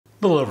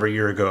A little over a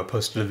year ago, I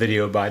posted a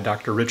video by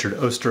Dr.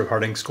 Richard Oster of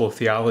Harding School of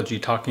Theology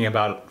talking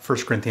about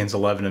 1 Corinthians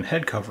 11 and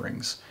head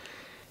coverings.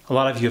 A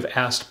lot of you have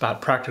asked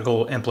about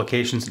practical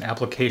implications and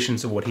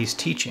applications of what he's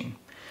teaching.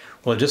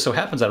 Well, it just so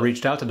happens I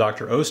reached out to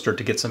Dr. Oster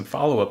to get some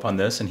follow-up on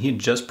this, and he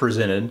just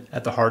presented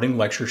at the Harding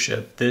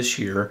Lectureship this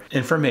year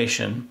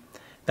information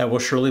that will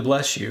surely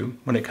bless you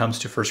when it comes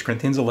to 1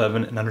 Corinthians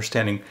 11 and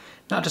understanding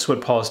not just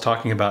what Paul is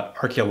talking about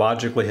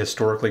archaeologically,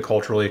 historically,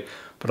 culturally,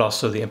 but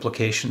also the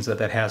implications that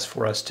that has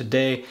for us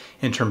today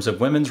in terms of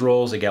women's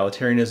roles,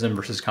 egalitarianism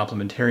versus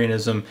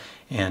complementarianism,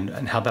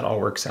 and how that all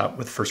works out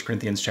with 1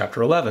 Corinthians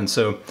chapter 11.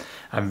 So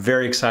I'm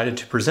very excited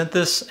to present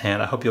this,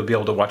 and I hope you'll be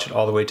able to watch it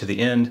all the way to the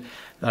end.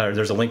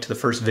 There's a link to the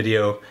first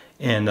video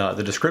in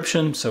the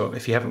description, so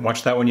if you haven't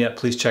watched that one yet,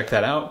 please check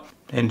that out.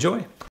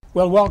 Enjoy.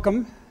 Well,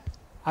 welcome.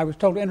 I was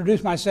told to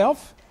introduce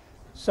myself.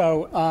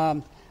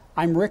 So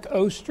I'm Rick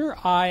Oster.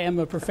 I am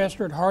a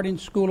professor at Harding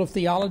School of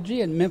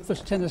Theology in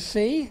Memphis,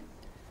 Tennessee.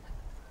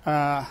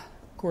 Of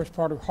course,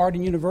 part of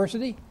Harding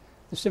University,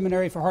 the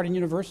seminary for Harding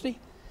University.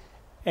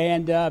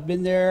 And I've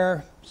been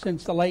there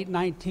since the late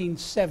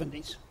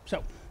 1970s.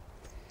 So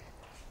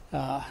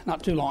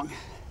not too long.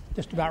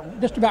 Just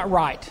about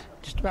right.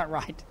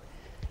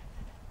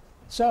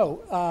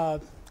 So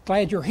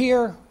glad you're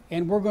here,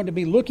 and we're going to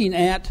be looking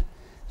at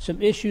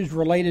some issues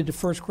related to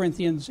 1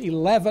 Corinthians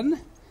 11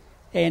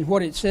 and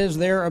what it says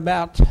there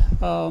about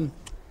the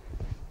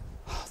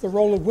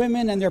role of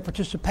women and their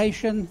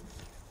participation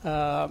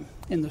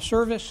in the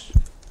service,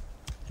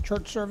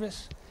 church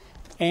service,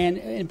 and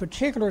in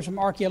particular some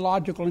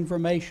archaeological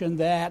information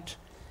that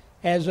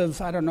as of,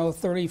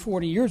 30,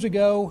 40 years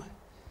ago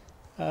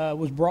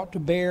was brought to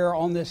bear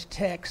on this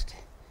text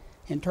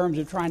in terms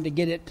of trying to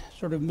get it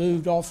sort of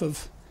moved off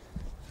of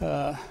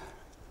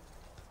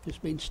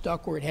just being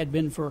stuck where it had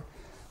been for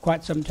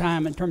quite some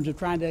time in terms of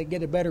trying to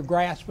get a better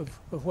grasp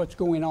of what's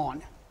going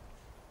on.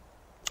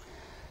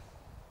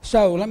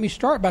 So let me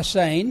start by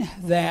saying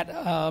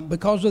that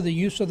because of the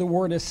use of the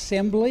word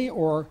assembly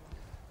or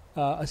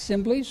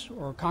assemblies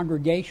or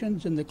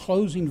congregations in the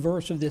closing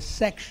verse of this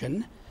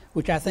section,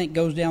 which I think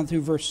goes down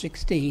through verse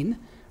 16,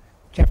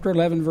 chapter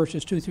 11,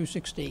 verses 2 through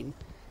 16,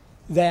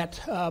 that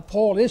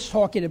Paul is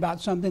talking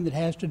about something that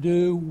has to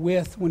do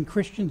with when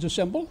Christians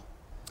assemble,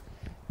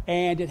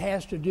 and it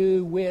has to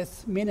do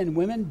with men and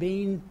women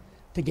being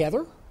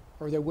together,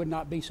 or there would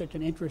not be such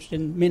an interest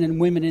in men and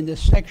women in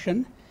this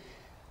section.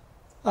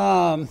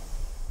 If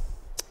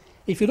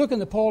you look in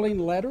the Pauline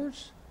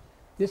letters,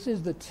 this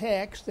is the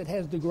text that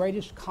has the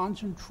greatest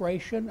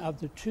concentration of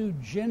the two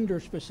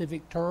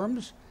gender-specific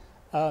terms,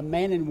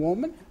 man and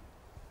woman,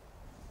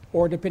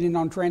 or depending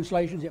on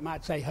translations, it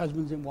might say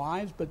husbands and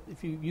wives, but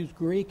if you use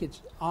Greek,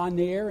 it's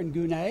aner and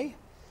gune.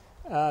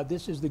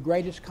 This is the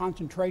greatest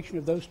concentration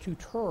of those two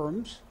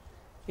terms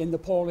in the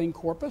Pauline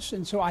corpus.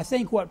 And so I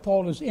think what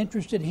Paul is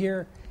interested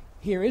here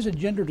is a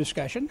gender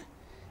discussion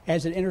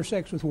as it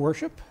intersects with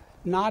worship,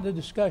 not a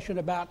discussion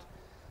about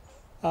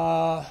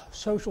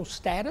social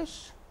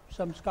status.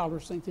 Some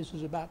scholars think this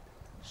is about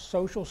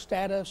social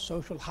status,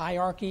 social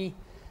hierarchy.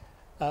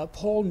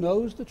 Paul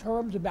knows the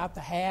terms about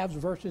the haves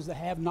versus the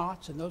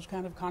have-nots and those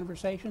kind of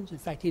conversations. In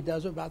fact, he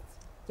does about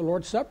the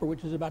Lord's Supper,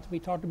 which is about to be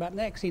talked about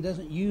next. He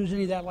doesn't use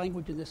any of that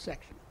language in this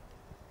section.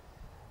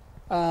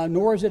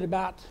 Nor is it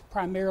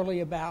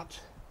primarily about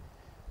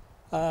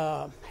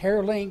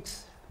hair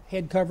length,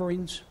 head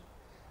coverings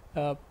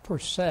per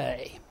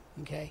se.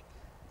 Okay,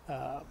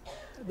 the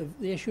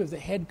issue of the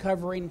head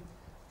covering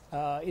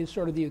is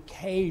sort of the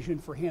occasion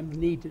for him to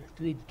need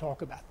to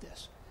talk about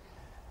this.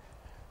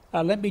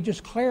 Let me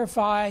just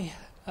clarify,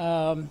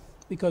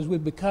 because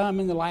we've become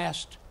in the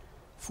last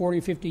 40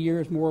 or 50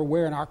 years more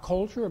aware in our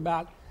culture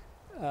about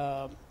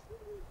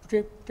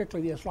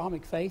particularly the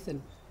Islamic faith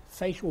and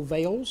facial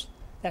veils.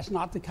 That's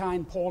not the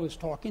kind Paul is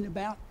talking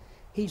about.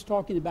 He's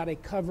talking about a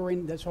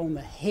covering that's on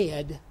the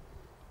head,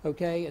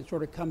 okay, and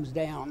sort of comes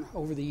down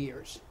over the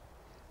years.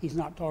 He's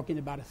not talking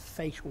about a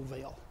facial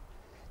veil.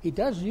 He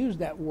does use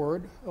that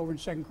word over in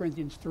 2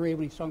 Corinthians 3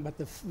 when he's talking about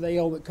the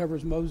veil that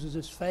covers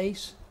Moses'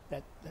 face,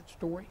 that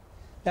story.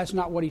 That's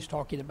not what he's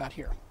talking about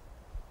here.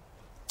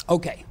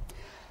 Okay,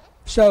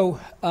 so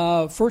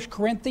 1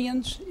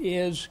 Corinthians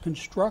is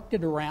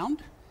constructed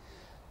around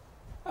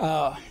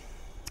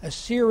a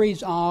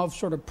series of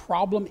sort of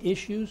problem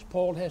issues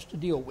Paul has to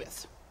deal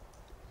with.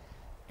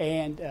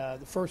 And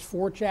the first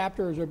 4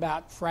 chapters are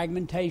about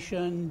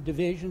fragmentation,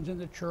 divisions in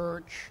the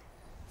church.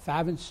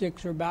 5 and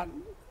 6 are about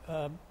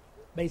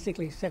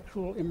basically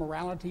sexual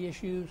immorality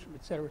issues,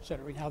 et cetera,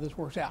 and how this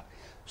works out.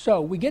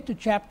 So we get to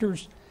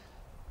chapters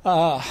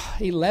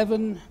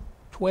 11,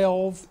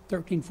 12,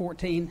 13,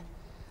 14.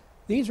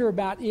 These are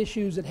about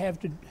issues that have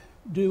to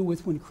do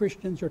with when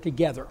Christians are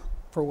together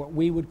for what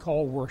we would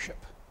call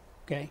worship,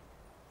 okay?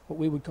 What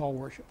we would call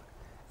worship.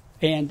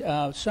 And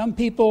some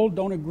people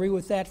don't agree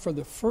with that for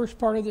the first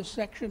part of this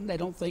section. They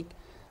don't think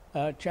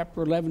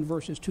chapter 11,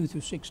 verses 2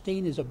 through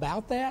 16 is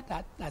about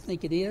that. I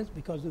think it is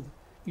because of the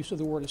use of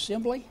the word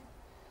assembly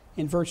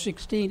in verse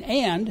 16,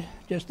 and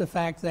just the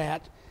fact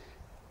that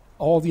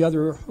all the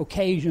other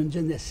occasions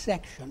in this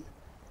section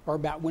are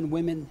about when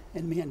women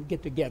and men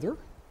get together.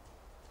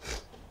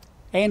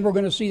 And we're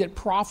going to see that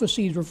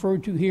prophecy is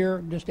referred to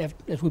here, just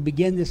as we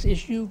begin this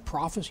issue.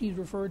 Prophecy is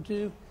referred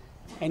to.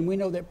 And we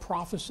know that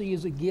prophecy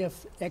is a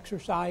gift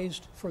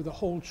exercised for the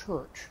whole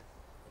church.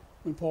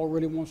 When Paul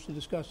really wants to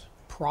discuss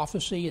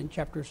prophecy in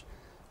chapters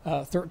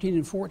 13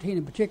 and 14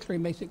 in particular, he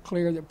makes it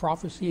clear that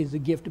prophecy is a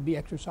gift to be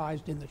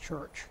exercised in the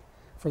church,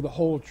 for the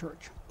whole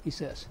church, he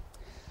says.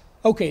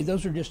 Okay,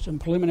 those are just some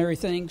preliminary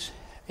things.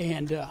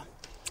 And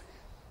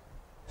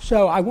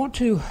so I want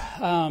to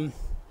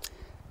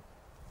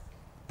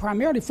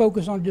primarily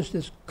focus on just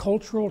this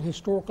cultural,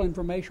 historical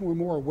information we're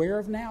more aware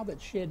of now that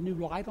shed new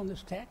light on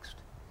this text.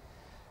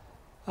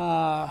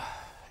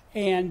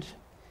 And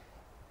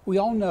we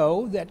all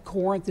know that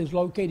Corinth is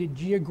located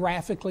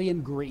geographically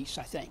in Greece,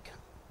 I think,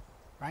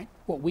 right?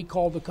 What we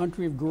call the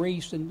country of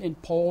Greece in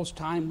Paul's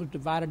time was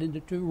divided into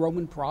two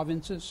Roman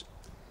provinces.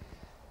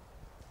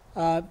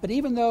 But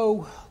even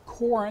though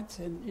Corinth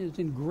is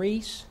in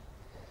Greece,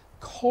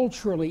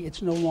 culturally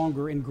it's no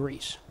longer in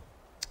Greece.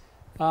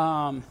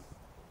 The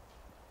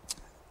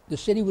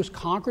city was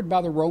conquered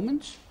by the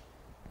Romans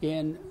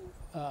in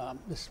the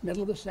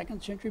middle of the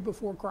 2nd century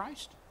before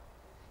Christ.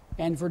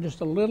 And for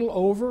just a little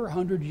over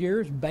 100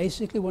 years,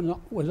 basically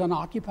was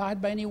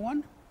unoccupied by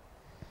anyone.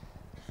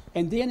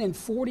 And then in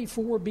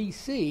 44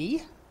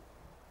 BC,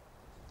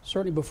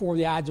 certainly before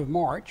the Ides of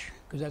March,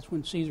 because that's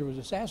when Caesar was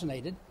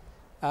assassinated,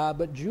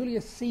 but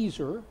Julius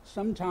Caesar,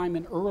 sometime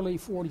in early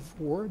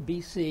 44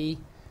 BC,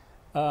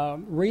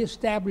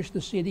 reestablished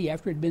the city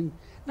after it had been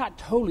not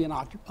totally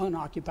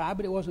unoccupied,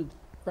 but it wasn't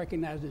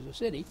recognized as a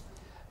city,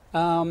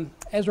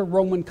 as a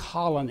Roman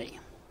colony.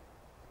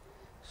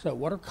 So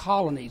what are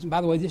colonies? And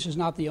by the way, this is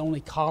not the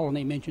only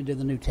colony mentioned in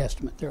the New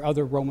Testament. There are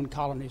other Roman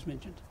colonies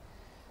mentioned.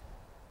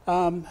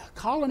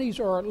 Colonies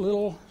are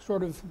little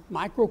sort of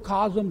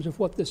microcosms of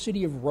what the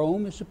city of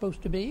Rome is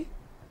supposed to be.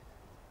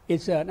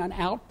 It's an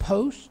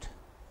outpost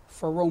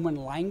for Roman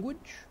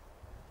language,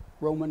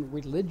 Roman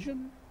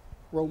religion,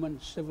 Roman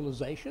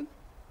civilization.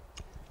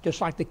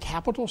 Just like the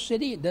capital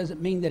city, it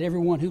doesn't mean that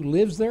everyone who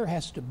lives there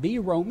has to be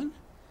Roman,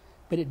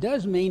 but it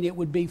does mean it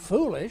would be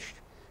foolish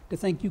to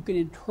think you can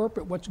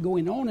interpret what's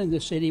going on in the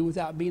city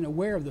without being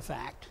aware of the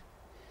fact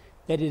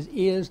that it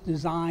is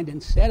designed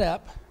and set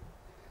up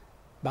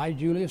by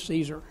Julius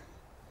Caesar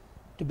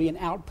to be an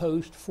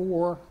outpost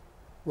for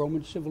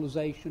Roman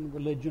civilization,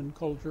 religion,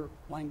 culture,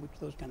 language,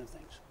 those kind of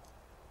things.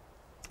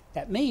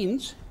 That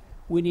means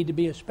we need to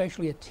be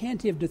especially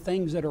attentive to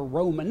things that are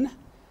Roman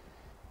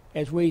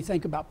as we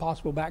think about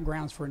possible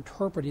backgrounds for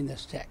interpreting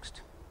this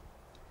text.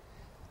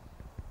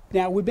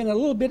 Now, we've been a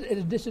little bit at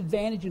a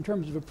disadvantage in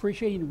terms of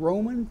appreciating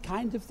Roman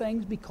kinds of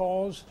things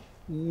because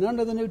none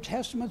of the New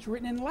Testament's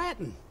written in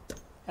Latin.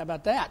 How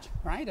about that,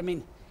 right? I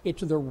mean,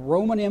 it's the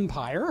Roman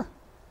Empire,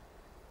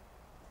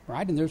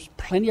 right? And there's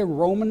plenty of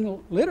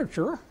Roman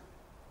literature,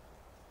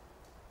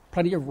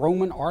 plenty of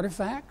Roman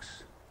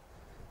artifacts,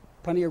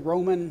 plenty of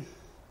Roman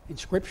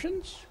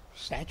inscriptions,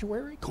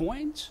 statuary,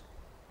 coins.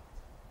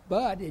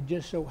 But it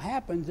just so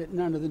happens that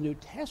none of the New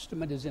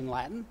Testament is in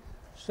Latin.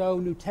 So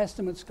New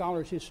Testament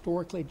scholars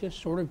historically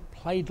just sort of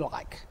played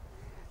like.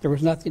 There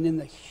was nothing in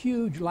the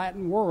huge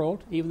Latin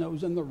world, even though it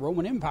was in the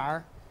Roman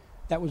Empire,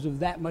 that was of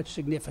that much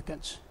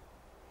significance.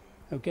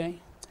 Okay?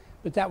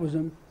 But that was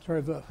sort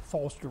of a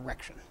false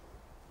direction.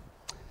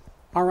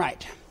 All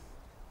right.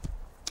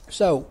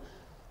 So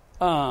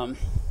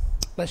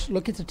let's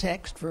look at the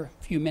text for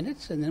a few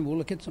minutes, and then we'll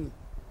look at some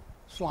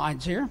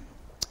slides here.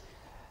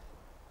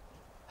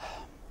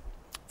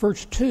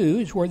 Verse 2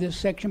 is where this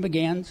section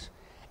begins,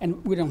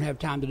 and we don't have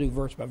time to do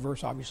verse by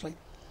verse, obviously.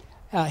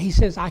 He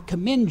says, I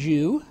commend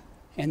you,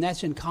 and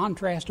that's in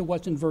contrast to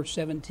what's in verse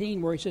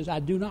 17, where he says, I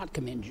do not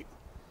commend you.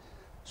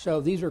 So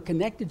these are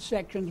connected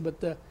sections, but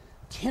the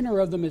tenor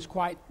of them is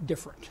quite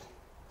different.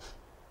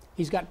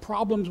 He's got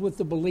problems with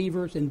the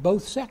believers in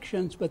both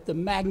sections, but the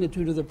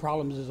magnitude of the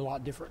problems is a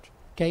lot different.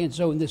 Okay, and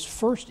so in this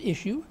first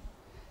issue,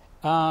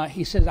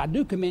 he says, I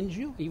do commend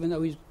you, even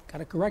though he's got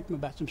to correct him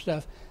about some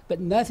stuff, but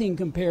nothing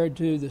compared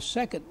to the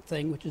second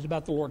thing, which is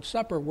about the Lord's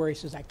Supper, where he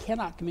says, I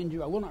cannot commend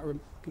you, I will not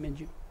commend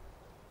you.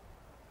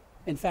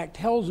 In fact,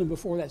 tells them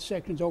before that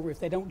section's over, if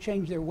they don't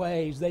change their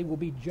ways, they will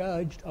be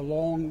judged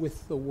along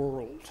with the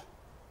world.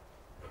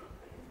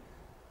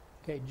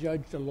 Okay,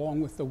 judged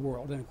along with the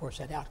world. And of course,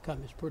 that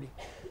outcome is pretty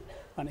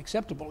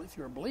unacceptable if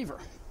you're a believer.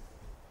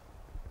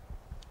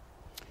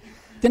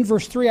 Then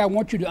verse 3, I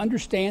want you to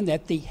understand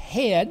that the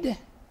head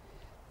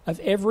of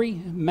every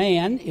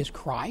man is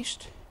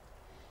Christ,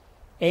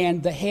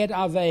 and the head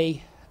of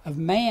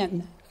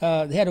man,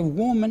 the head of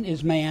woman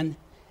is man,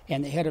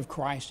 and the head of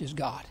Christ is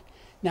God.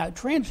 Now,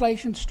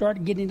 translations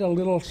start getting a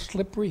little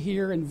slippery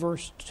here in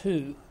verse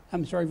 3,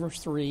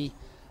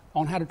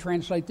 on how to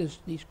translate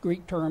these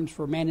Greek terms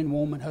for man and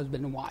woman,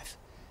 husband and wife.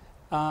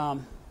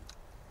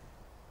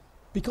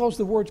 Because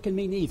the words can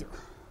mean either,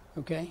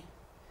 okay?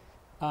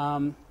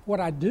 What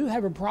I do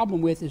have a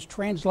problem with is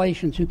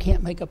translations who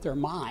can't make up their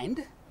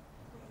mind,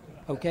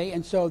 okay?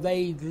 And so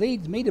they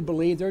leads me to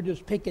believe they're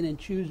just picking and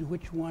choosing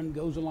which one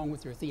goes along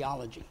with their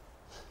theology.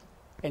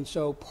 And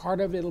so part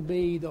of it'll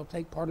be, they'll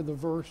take part of the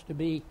verse to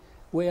be,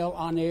 well,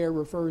 aner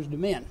refers to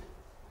men.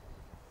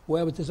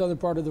 Well, with this other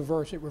part of the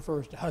verse, it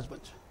refers to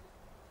husbands.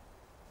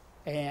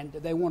 And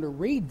they want to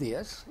read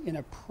this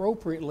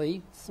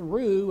inappropriately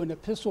through an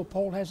epistle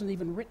Paul hasn't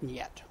even written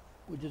yet,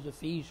 which is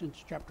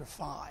Ephesians chapter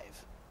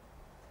 5.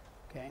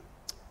 Okay?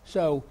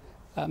 So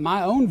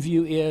my own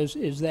view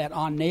is that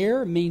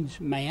aner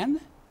means man,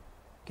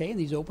 okay, in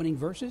these opening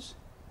verses,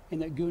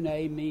 and that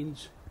gune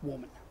means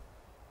woman.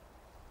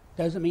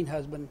 Doesn't mean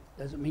husband,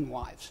 doesn't mean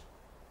wives.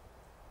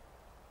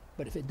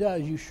 But if it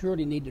does, you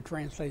surely need to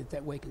translate it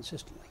that way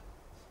consistently.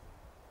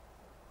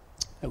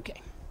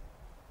 Okay.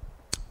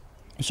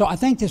 So I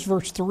think this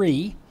verse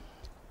 3,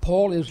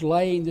 Paul is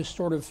laying this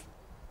sort of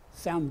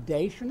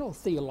foundational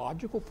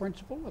theological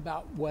principle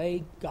about the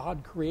way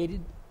God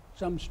created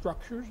some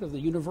structures of the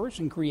universe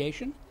and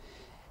creation.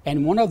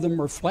 And one of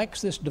them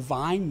reflects this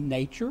divine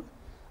nature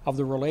of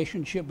the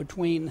relationship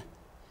between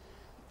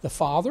the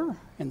Father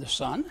and the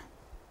Son.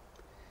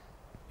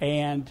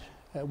 And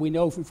we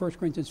know from 1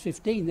 Corinthians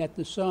 15 that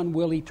the Son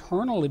will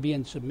eternally be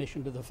in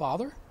submission to the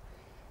Father.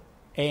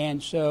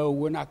 And so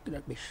we're not going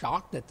to be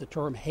shocked that the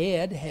term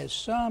head has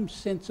some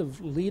sense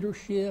of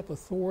leadership,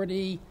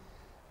 authority,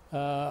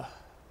 that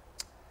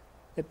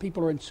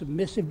people are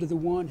submissive to the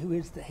one who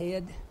is the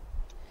head.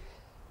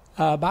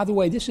 By the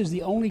way, this is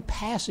the only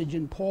passage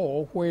in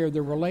Paul where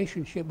the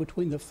relationship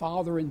between the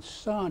Father and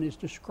Son is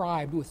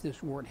described with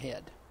this word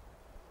head.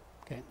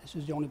 Okay, this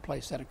is the only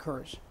place that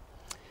occurs.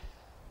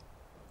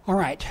 All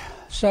right,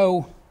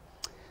 so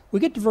we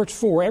get to verse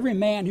 4. Every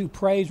man who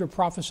prays or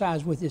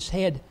prophesies with his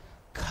head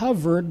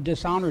covered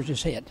dishonors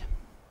his head.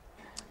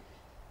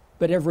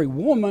 But every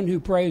woman who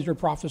prays or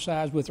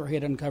prophesies with her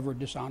head uncovered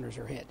dishonors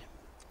her head.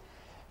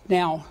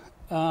 Now,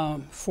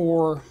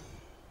 for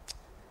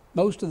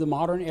most of the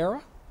modern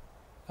era,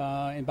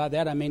 and by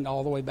that I mean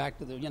all the way back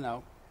to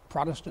the,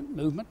 Protestant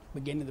movement,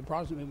 beginning of the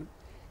Protestant movement,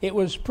 it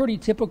was pretty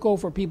typical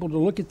for people to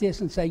look at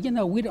this and say,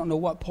 we don't know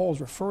what Paul's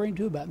referring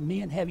to about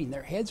men having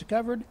their heads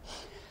covered.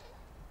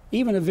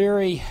 Even a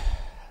very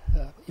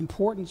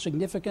important,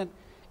 significant,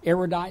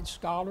 erudite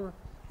scholar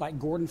like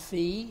Gordon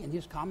Fee in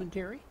his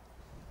commentary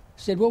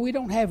said, well, we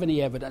don't have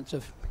any evidence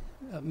of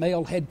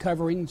male head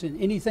coverings and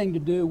anything to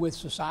do with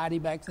society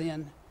back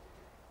then.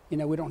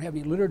 We don't have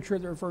any literature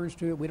that refers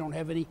to it. We don't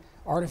have any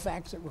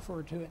artifacts that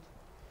refer to it.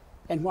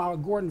 And while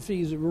Gordon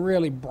Fee is a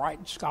really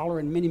bright scholar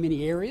in many,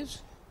 many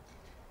areas,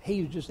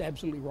 he was just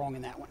absolutely wrong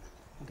in that one.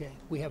 Okay,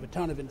 we have a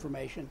ton of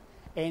information,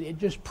 and it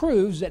just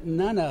proves that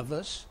none of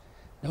us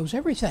knows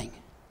everything.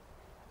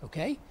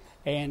 Okay,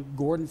 and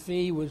Gordon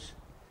Fee was,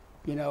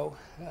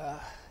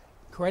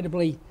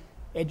 incredibly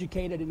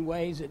educated in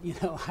ways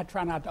that I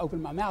try not to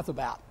open my mouth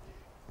about,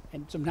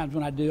 and sometimes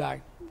when I do,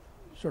 I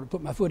sort of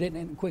put my foot in it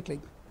and quickly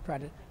try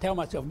to tell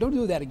myself, don't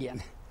do that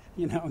again.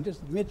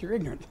 Just admit you're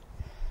ignorant.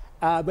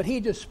 But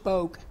he just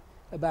spoke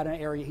about an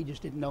area he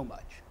just didn't know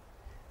much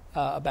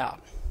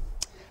about.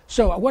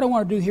 So what I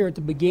want to do here at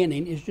the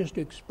beginning is just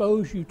to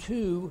expose you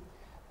to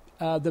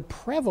the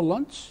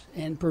prevalence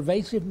and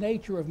pervasive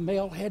nature of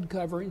male head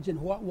coverings in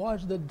what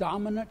was the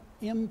dominant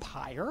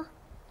empire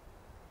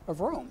of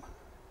Rome.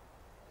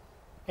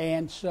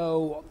 And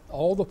so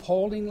all the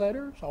Pauline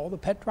letters, all the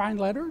Petrine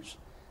letters,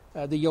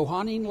 the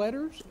Johannine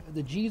letters,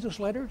 the Jesus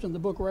letters in the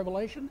book of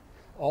Revelation,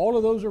 all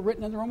of those are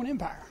written in the Roman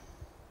Empire.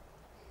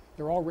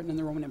 They're all written in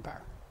the Roman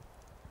Empire.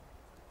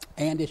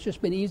 And it's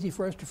just been easy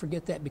for us to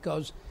forget that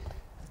because,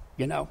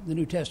 the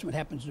New Testament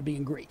happens to be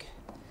in Greek.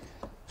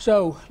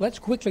 So let's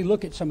quickly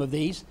look at some of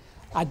these.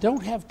 I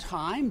don't have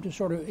time to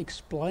sort of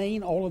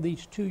explain all of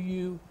these to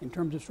you in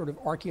terms of sort of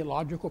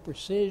archaeological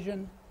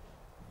precision.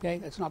 Okay,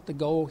 that's not the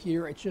goal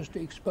here. It's just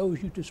to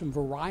expose you to some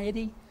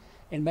variety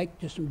and make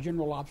just some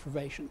general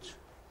observations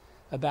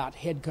about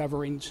head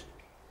coverings.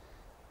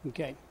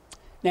 Okay.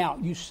 Now,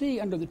 you see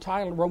under the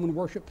title Roman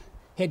worship,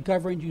 head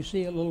coverings, you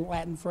see a little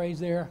Latin phrase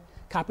there,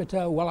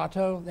 capito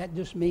velato. That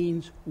just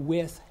means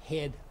with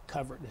head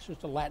covered. It's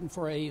just a Latin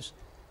phrase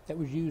that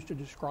was used to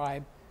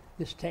describe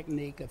this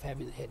technique of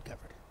having the head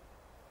covered.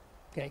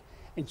 Okay?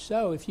 And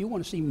so if you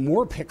want to see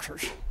more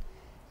pictures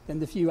than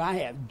the few I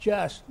have,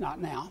 just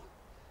not now,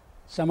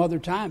 some other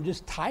time,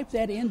 just type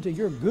that into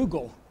your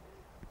Google,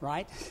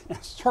 right,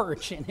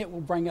 search, and it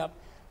will bring up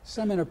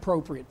some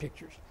inappropriate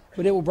pictures.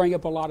 But it will bring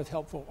up a lot of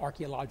helpful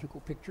archaeological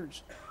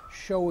pictures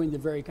showing the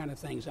very kind of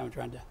things I'm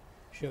trying to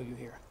show you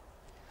here.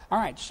 All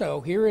right,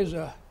 so here is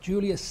a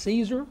Julius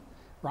Caesar,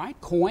 right,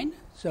 coin.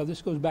 So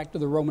this goes back to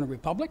the Roman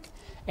Republic.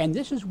 And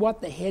this is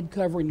what the head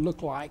covering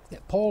looked like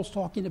that Paul's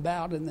talking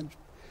about, and then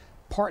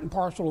part and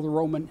parcel of the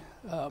Roman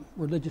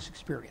religious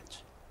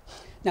experience.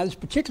 Now, this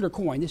particular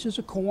coin, this is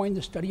a coin,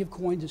 the study of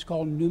coins is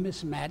called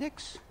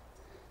numismatics. The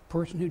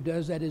person who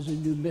does that is a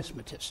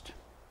numismatist.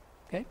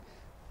 Okay?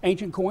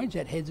 Ancient coins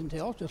had heads and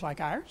tails, just like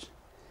ours.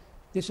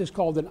 This is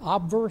called an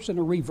obverse and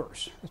a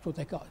reverse. That's what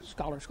they call it.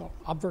 Scholars call it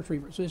obverse,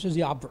 reverse. So this is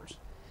the obverse.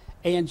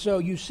 And so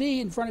you see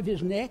in front of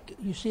his neck,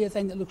 you see a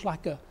thing that looks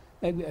like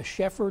maybe a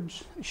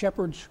shepherd's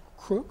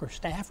crook or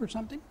staff or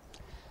something.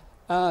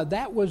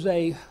 That was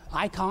a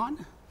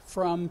icon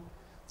from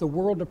the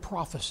world of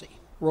prophecy,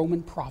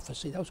 Roman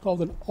prophecy. That was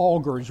called an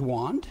augur's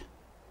wand.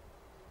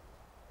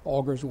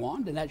 Augur's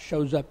wand, and that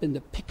shows up in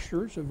the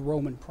pictures of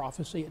Roman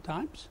prophecy at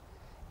times.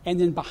 And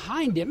then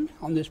behind him,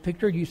 on this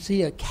picture, you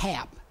see a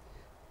cap.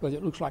 Whether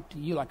it looks like to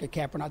you like a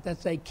cap or not,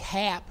 that's a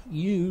cap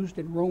used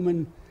in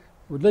Roman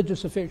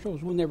religious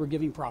officials when they were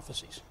giving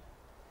prophecies.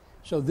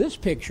 So this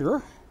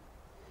picture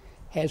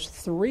has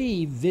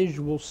 3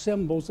 visual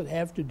symbols that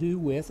have to do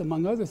with,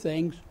 among other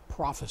things,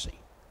 prophecy.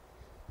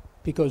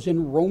 Because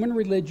in Roman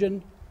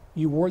religion,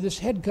 you wore this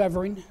head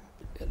covering,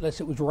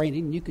 unless it was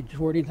raining. You could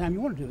wear it anytime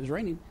you wanted to. It was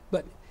raining.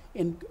 But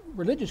in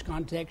religious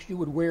context, you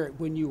would wear it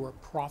when you were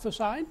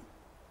prophesying,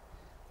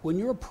 when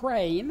you were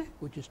praying,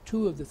 which is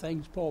 2 of the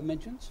things Paul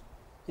mentions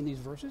in these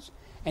verses,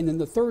 and then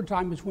the third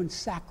time is when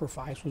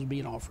sacrifice was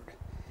being offered.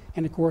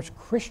 And of course,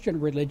 Christian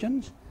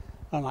religions,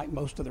 unlike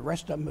most of the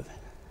rest of them,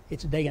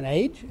 its day and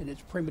age, in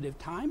its primitive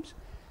times,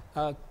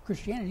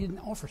 Christianity didn't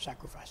offer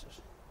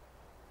sacrifices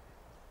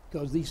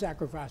because these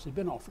sacrifices had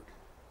been offered.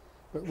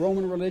 But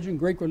Roman religion,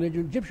 Greek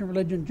religion, Egyptian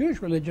religion, Jewish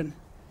religion,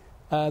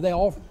 they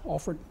all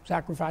offered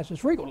sacrifices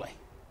frequently.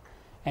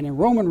 And in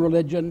Roman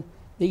religion,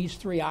 these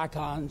 3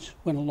 icons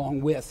went along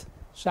with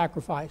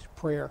sacrifice,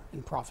 prayer,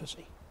 and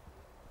prophecy.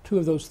 2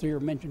 of those 3 are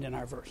mentioned in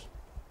our verse.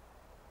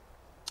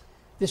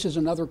 This is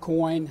another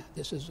coin.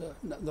 This is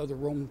another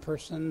Roman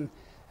person.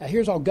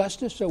 Here's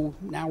Augustus. So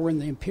now we're in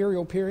the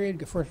imperial period,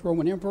 the first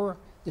Roman emperor.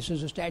 This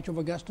is a statue of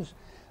Augustus.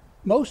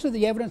 Most of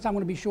the evidence I'm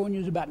going to be showing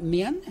you is about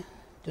men,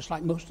 just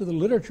like most of the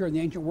literature in the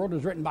ancient world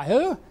was written by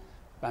who?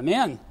 By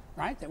men,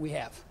 right, that we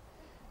have.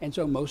 And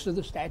so most of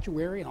the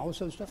statuary and all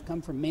this other stuff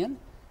come from men.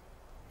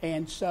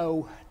 And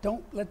so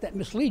don't let that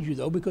mislead you,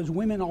 though, because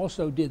women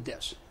also did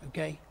this,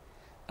 okay?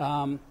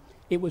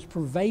 It was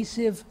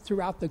pervasive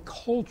throughout the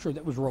culture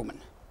that was Roman.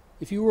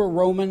 If you were a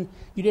Roman,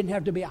 you didn't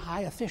have to be a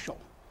high official.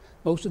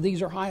 Most of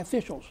these are high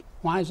officials.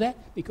 Why is that?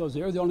 Because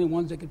they're the only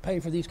ones that could pay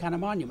for these kind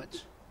of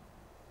monuments,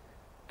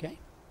 okay?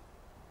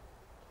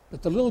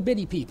 But the little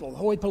bitty people, the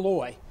hoi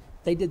polloi,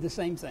 they did the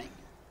same thing.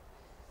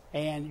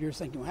 And you're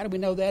thinking, well, how do we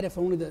know that if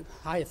only the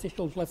high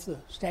officials left the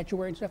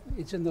statuary and stuff?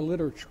 It's in the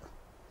literature.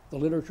 The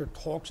literature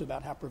talks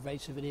about how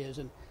pervasive it is.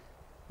 And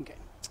okay,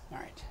 all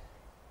right.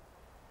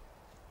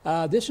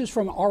 This is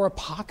from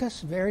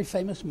Areopagus, very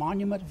famous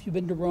monument. If you've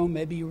been to Rome,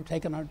 maybe you were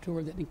taken on a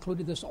tour that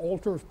included this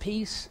altar of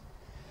peace.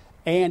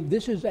 And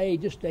this is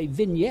just a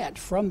vignette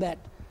from that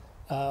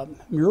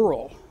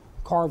mural,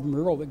 carved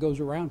mural that goes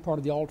around part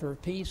of the altar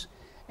of peace.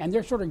 And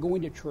they're sort of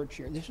going to church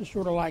here. This is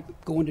sort of like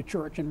going to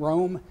church in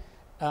Rome.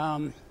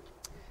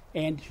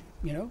 And,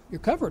 you know,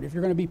 you're covered if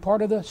you're going to be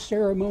part of the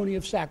ceremony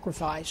of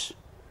sacrifice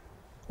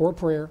or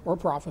prayer or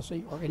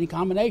prophecy or any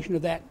combination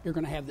of that, you're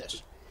going to have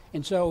this.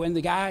 And so in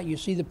the guy, you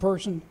see the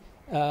person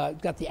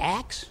got the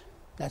axe.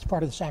 That's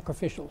part of the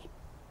sacrificial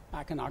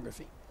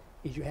iconography,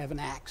 is you have an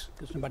axe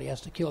because somebody has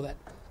to kill that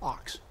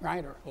ox,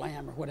 right, or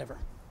lamb or whatever.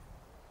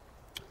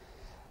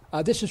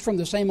 This is from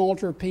the same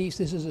altar of peace.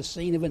 This is a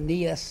scene of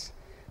Aeneas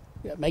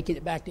making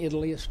it back to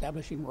Italy,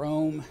 establishing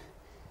Rome.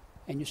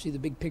 And you see the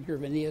big picture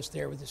of Aeneas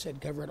there with his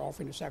head covered,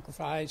 offering a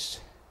sacrifice.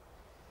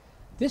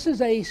 This is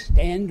a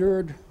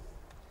standard,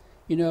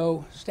 you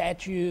know,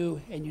 statue,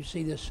 and you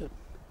see this, a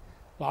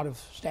lot of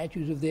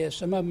statues of this.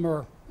 Some of them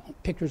are,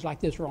 pictures like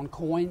this are on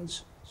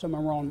coins. Some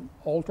of them are on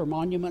altar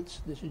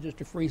monuments. This is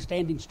just a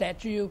freestanding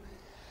statue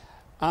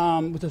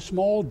with a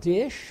small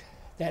dish.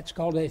 That's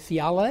called a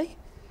fiale.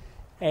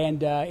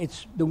 And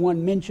it's the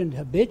one mentioned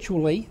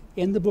habitually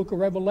in the book of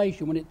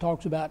Revelation when it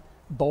talks about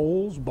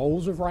bowls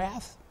of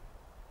wrath.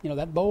 You know,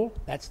 that bowl,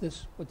 that's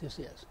this, what this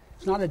is.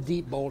 It's not a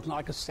deep bowl. It's not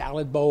like a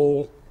salad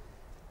bowl.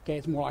 Okay,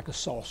 it's more like a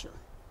saucer.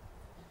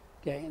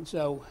 Okay, and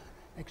so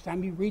next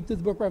time you read through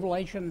the book of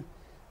Revelation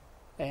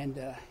and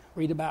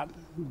read about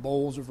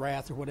bowls of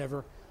wrath or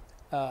whatever,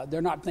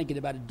 they're not thinking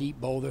about a deep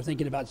bowl. They're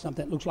thinking about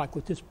something that looks like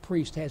what this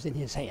priest has in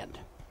his hand.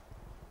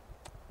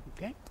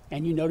 Okay,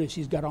 and you notice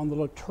he's got on the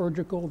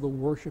liturgical, the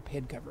worship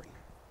head covering.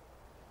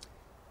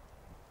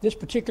 This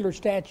particular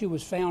statue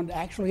was found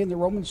actually in the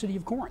Roman city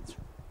of Corinth.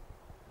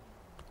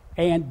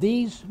 And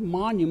these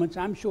monuments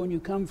I'm showing you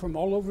come from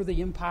all over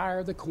the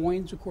empire. The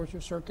coins, of course, are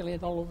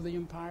circulated all over the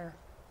empire.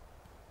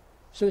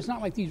 So it's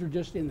not like these are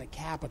just in the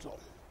capital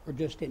or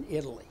just in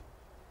Italy.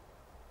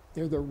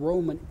 They're the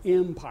Roman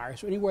Empire.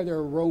 So anywhere there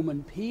are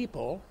Roman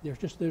people,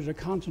 there's a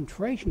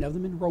concentration of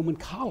them in Roman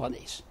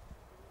colonies.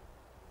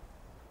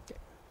 Okay.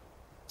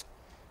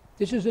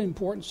 This is an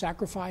important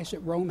sacrifice that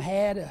Rome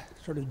had.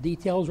 Sort of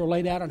details are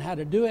laid out on how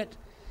to do it.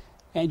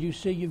 And you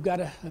see you've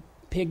got a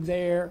pig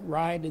there,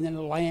 right, and then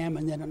a lamb,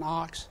 and then an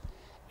ox.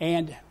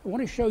 And I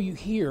want to show you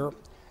here,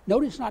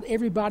 notice not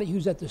everybody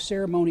who's at the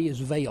ceremony is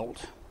veiled.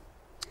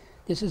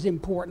 This is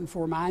important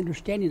for my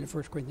understanding of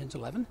 1 Corinthians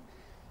 11.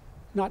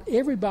 Not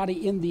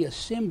everybody in the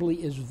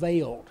assembly is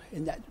veiled.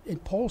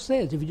 And Paul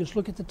says, if you just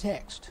look at the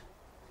text,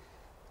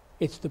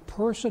 it's the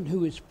person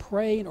who is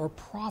praying or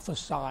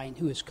prophesying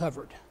who is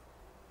covered.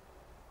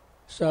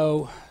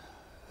 So,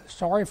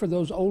 sorry for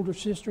those older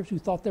sisters who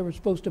thought they were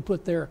supposed to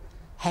put their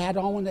hat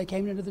on when they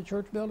came into the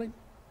church building.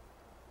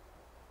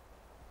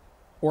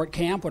 Or at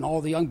camp when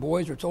all the young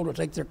boys are told to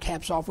take their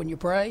caps off when you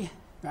pray,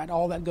 right?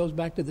 All that goes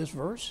back to this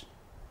verse,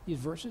 these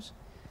verses.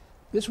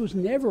 This was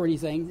never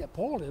anything that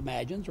Paul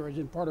imagines or is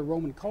in part of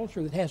Roman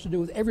culture that has to do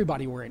with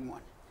everybody wearing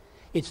one.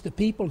 It's the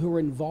people who are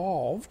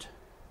involved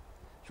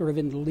sort of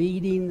in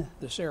leading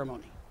the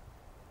ceremony.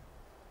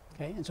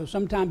 Okay, and so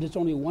sometimes it's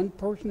only one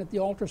person at the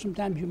altar.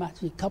 Sometimes you might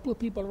see a couple of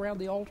people around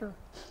the altar.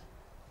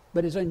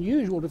 But it's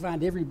unusual to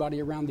find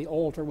everybody around the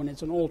altar when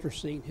it's an altar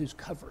scene who's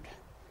covered.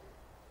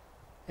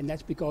 And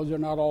that's because they're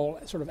not all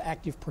sort of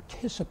active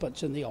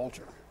participants in the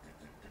altar.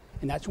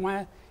 And that's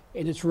why,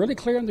 and it's really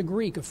clear in the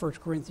Greek of 1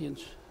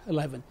 Corinthians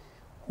 11,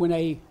 when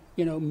a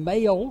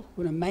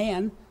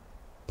man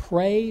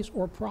prays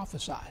or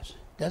prophesies.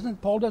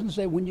 Paul doesn't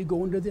say when you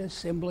go into the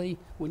assembly,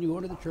 when you go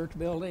into the church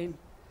building.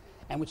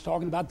 And when it's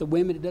talking about the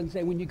women, it doesn't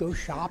say when you go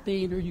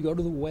shopping or you go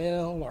to the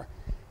well, or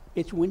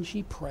it's when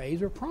she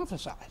prays or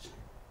prophesies.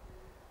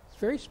 It's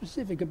very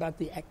specific about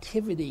the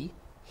activity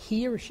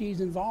he or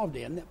she's involved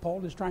in that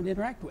Paul is trying to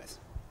interact with.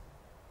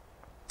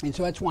 And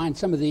so that's why in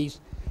some of these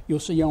you'll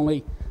see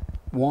only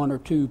one or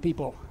two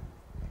people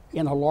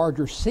in a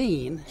larger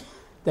scene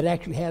that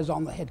actually has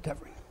on the head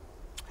covering.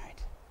 All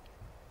right.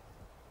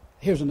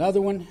 Here's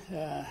another one.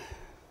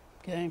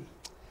 Okay.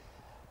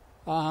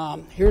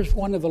 Here's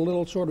one of a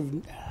little sort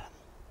of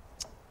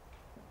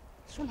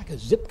like a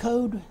zip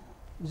code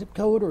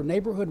or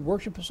neighborhood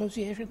worship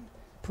association,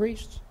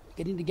 priests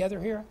getting together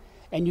here.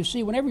 And you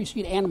see, whenever you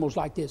see animals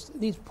like this,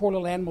 these poor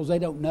little animals, they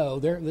don't know.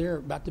 They're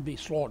about to be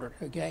slaughtered,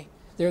 okay?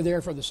 They're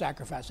there for the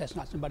sacrifice. That's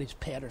not somebody's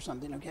pet or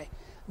something, okay?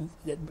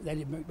 They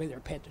didn't bring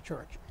their pet to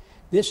church.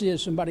 This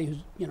is somebody who's,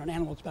 an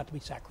animal that's about to be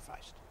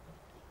sacrificed.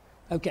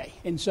 Okay,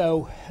 and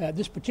so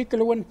this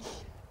particular one,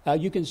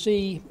 you can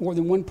see more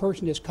than one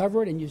person is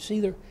covered, and you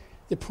see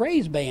the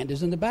praise band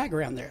is in the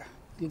background there.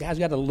 You guys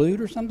got a lute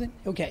or something?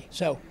 Okay,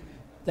 so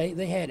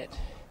they had it.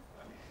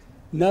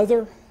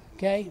 Another,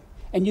 okay?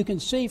 And you can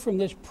see from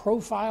this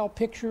profile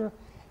picture,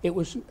 it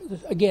was,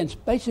 again, it's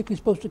basically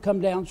supposed to come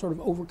down sort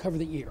of cover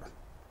the ear.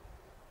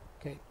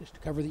 Okay, just to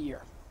cover the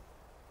ear.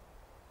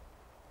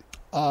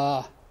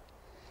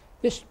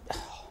 This,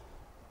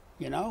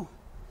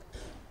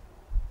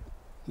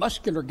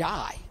 muscular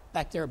guy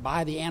back there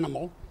by the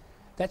animal,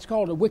 that's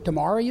called a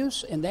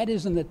victimarius, and that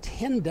is an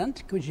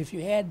attendant, because if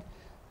you had,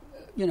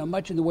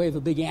 much in the way of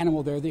a big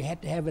animal there, they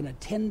had to have an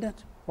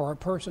attendant or a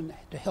person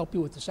to help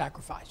you with the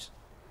sacrifice.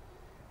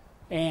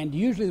 And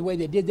usually the way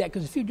they did that,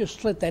 because if you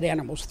just slit that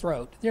animal's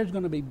throat, there's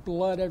going to be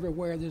blood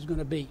everywhere. It's going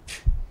to be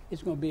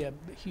a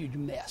huge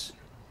mess.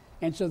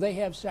 And so they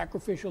have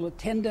sacrificial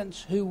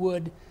attendants who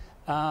would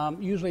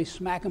usually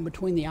smack them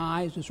between the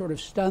eyes to sort of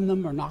stun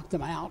them or knock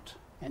them out.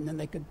 And then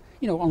they could,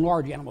 on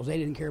large animals, they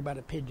didn't care about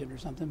a pigeon or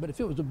something. But if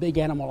it was a big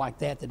animal like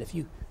that if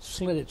you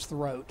slit its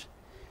throat,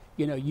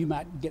 you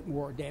might get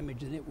more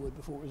damage than it would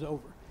before it was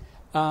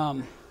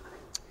over.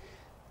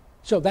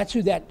 So that's who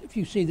if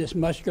you see this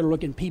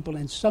muscular-looking people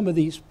in some of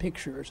these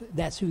pictures,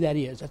 that's who that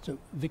is. That's a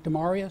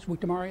victimarius,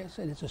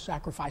 and it's a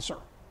sacrificer.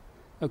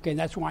 Okay, and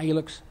that's why he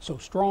looks so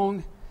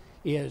strong,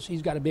 is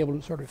he's got to be able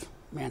to sort of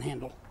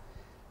manhandle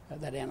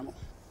that animal.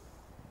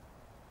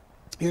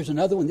 Here's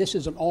another one. This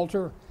is an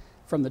altar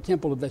from the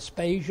Temple of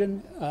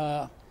Vespasian.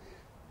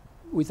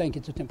 We think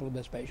it's a Temple of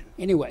Vespasian.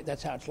 Anyway,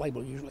 that's how it's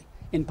labeled usually.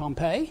 In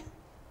Pompeii.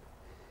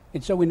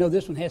 And so we know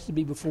this one has to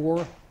be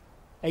before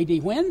A.D.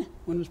 when?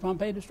 When was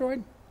Pompeii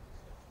destroyed?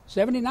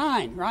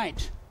 79,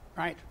 right,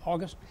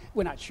 August.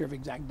 We're not sure of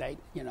exact date,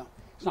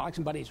 It's not like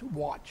somebody's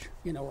watch,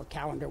 or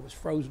calendar was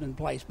frozen in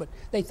place, but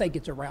they think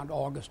it's around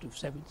August of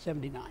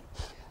 79.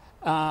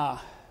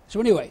 So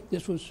anyway,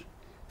 this was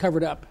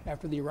covered up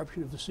after the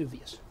eruption of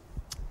Vesuvius.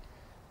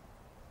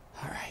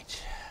 All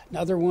right,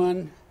 another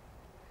one.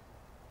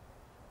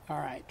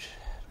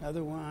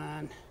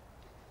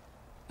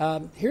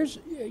 Here's,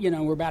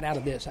 we're about out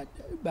of this,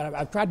 but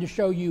I've tried to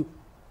show you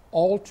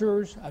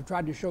altars, I've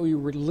tried to show you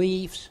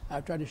reliefs,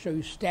 I've tried to show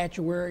you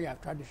statuary, I've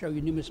tried to show you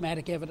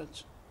numismatic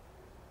evidence.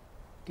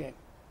 Okay.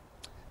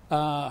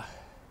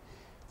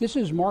 This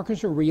is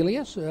Marcus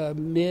Aurelius,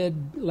 late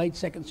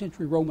 2nd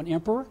century Roman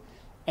emperor,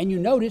 and you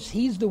notice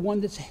he's the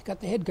one that's got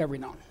the head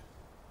covering on.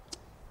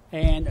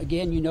 And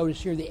again, you notice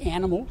here the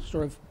animal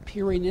sort of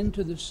peering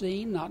into the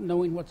scene, not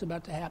knowing what's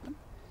about to happen.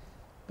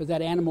 But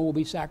that animal will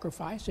be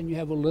sacrificed, and you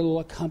have a little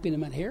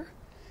accompaniment here.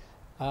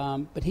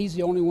 But he's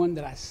the only one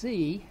that I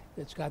see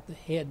that's got the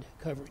head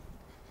covering.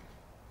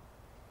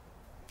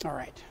 All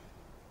right.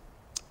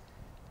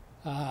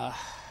 All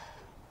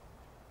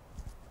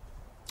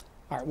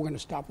right, we're going to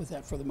stop with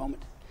that for the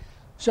moment.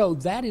 So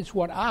that is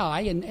what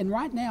and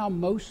right now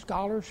most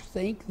scholars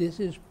think this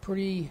is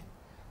pretty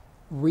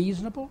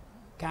reasonable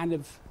kind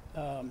of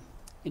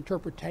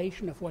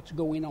interpretation of what's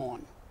going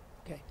on.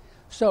 Okay.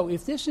 So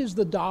if this is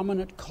the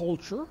dominant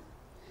culture,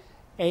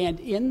 and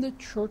in the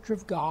Church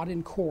of God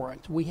in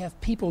Corinth, we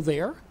have people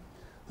there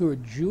who are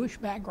Jewish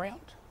background.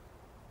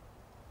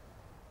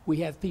 We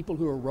have people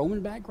who are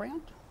Roman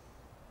background.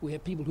 We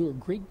have people who are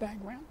Greek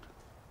background.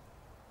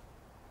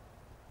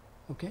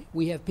 Okay,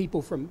 we have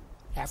people from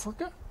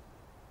Africa.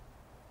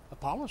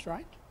 Apollos,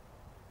 right?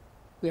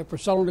 We have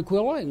Priscilla and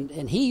Aquila,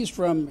 and he's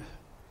from,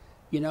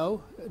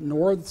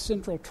 north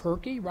central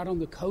Turkey, right on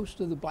the coast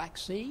of the Black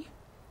Sea.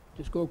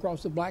 Just go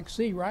across the Black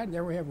Sea, right? And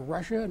there we have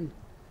Russia and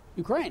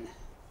Ukraine.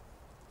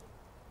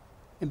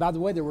 And by the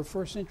way, there were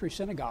first century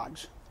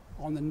synagogues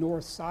on the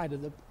north side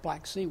of the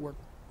Black Sea where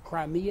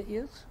Crimea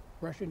is,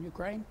 Russia and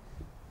Ukraine.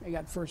 They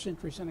got first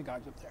century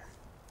synagogues up there.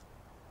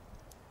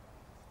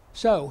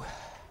 So,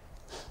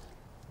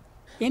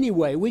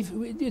 anyway,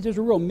 there's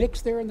a real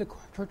mix there in the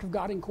Church of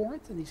God in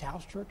Corinth, in these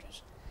house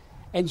churches.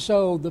 And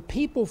so the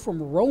people from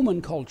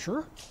Roman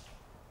culture,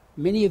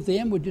 many of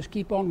them would just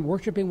keep on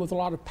worshiping with a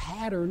lot of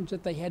patterns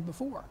that they had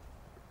before.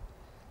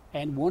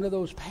 And one of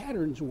those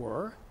patterns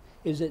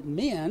is that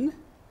men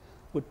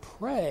would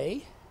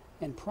pray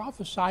and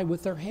prophesy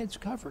with their heads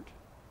covered.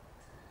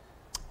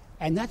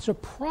 And that's a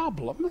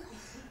problem,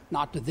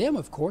 not to them,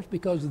 of course,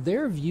 because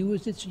their view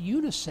is it's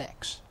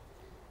unisex.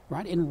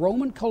 Right? In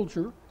Roman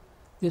culture,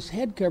 this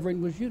head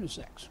covering was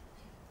unisex.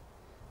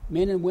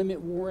 Men and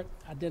women wore it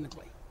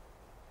identically.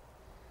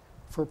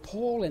 For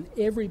Paul and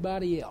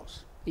everybody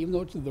else, even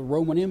though it's the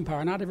Roman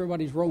Empire, not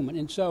everybody's Roman.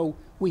 And so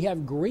we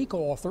have Greek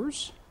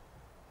authors,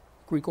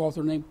 Greek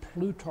author named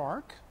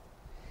Plutarch.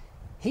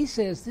 He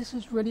says this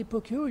is really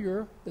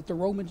peculiar that the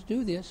Romans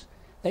do this.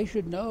 They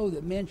should know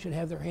that men should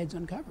have their heads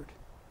uncovered.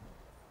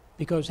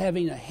 Because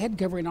having a head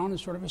covering on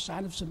is sort of a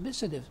sign of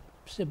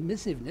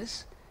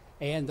submissiveness,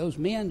 and those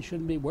men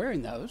shouldn't be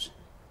wearing those.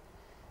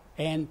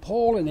 And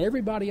Paul and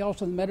everybody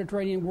else in the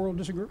Mediterranean world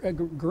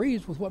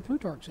agrees with what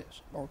Plutarch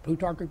says, or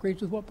Plutarch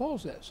agrees with what Paul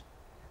says,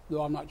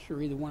 though I'm not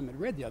sure either one of them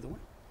had read the other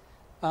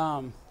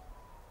one.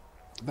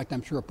 In fact,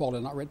 I'm sure Paul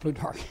had not read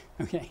Plutarch.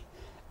 Okay,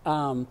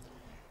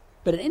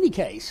 but in any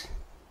case,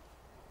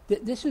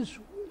 this is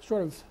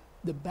sort of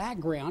the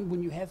background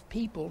when you have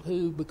people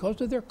who, because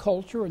of their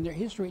culture and their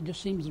history, it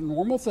just seems a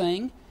normal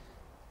thing,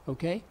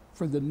 okay,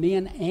 for the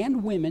men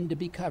and women to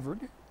be covered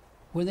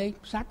when they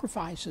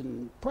sacrifice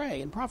and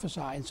pray and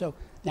prophesy. And so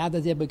now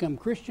that they've become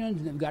Christians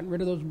and they've gotten rid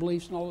of those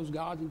beliefs and all those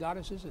gods and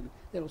goddesses and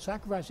they don't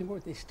sacrifice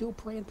anymore, they still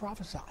pray and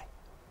prophesy.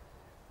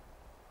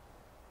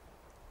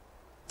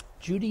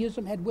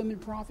 Judaism had women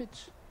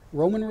prophets.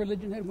 Roman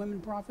religion had women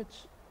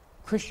prophets.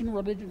 Christian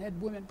religion had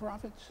women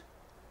prophets.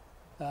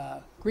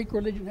 Greek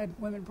religion had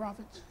women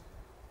prophets.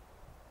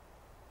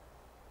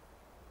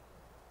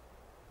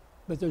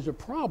 But there's a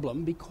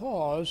problem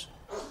because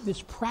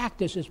this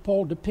practice, as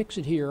Paul depicts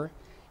it here,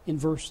 in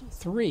verse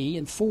 3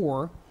 and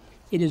 4,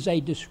 it is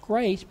a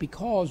disgrace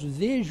because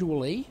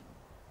visually,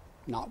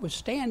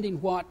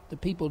 notwithstanding what the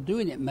people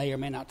doing it may or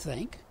may not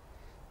think,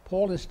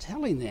 Paul is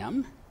telling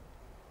them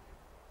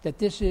that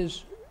this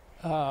is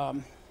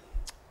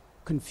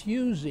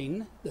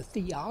confusing the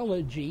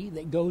theology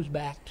that goes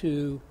back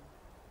to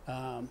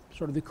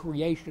sort of the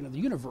creation of the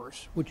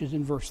universe, which is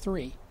in verse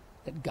 3,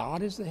 that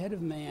God is the head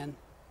of man,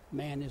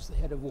 man is the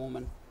head of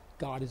woman,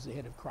 God is the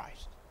head of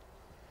Christ.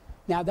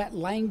 Now, that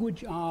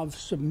language of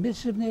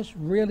submissiveness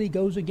really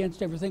goes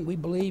against everything we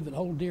believe and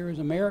hold dear as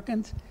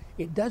Americans.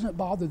 It doesn't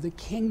bother the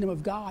kingdom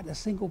of God a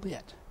single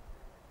bit,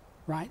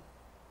 right?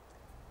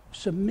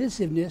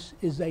 Submissiveness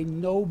is a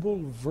noble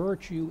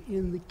virtue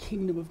in the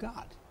kingdom of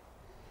God.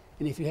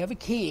 And if you have a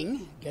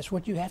king, guess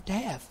what you have to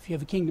have? If you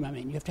have a kingdom,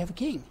 you have to have a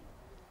king.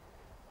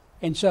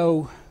 And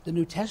so the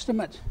New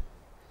Testament,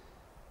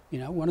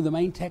 one of the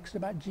main texts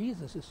about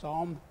Jesus is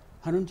Psalm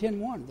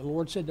 110:1. The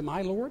Lord said to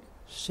my Lord,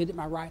 sit at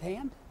my right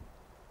hand,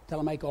 till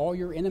I make all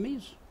your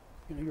enemies,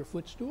 your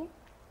footstool.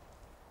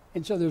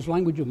 And so there's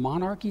language of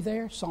monarchy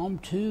there. Psalm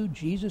 2,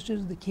 Jesus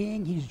is the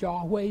king. He's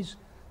Yahweh's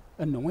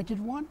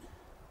anointed one.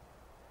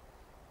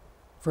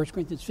 1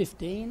 Corinthians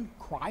 15,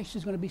 Christ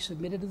is going to be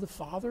submitted to the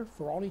Father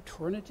for all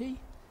eternity.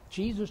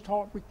 Jesus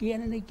taught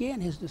again and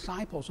again his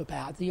disciples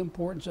about the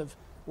importance of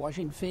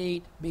washing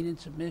feet, being in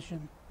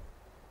submission,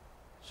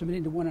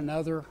 submitting to one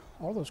another,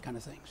 all those kind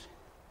of things.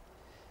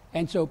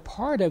 And so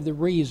part of the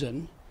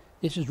reason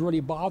this is really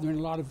bothering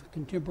a lot of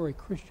contemporary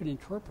Christian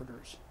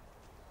interpreters,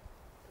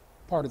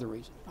 part of the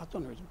reason, not the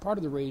only reason, part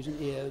of the reason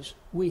is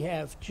we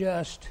have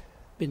just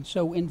been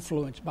so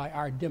influenced by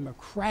our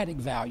democratic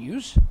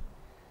values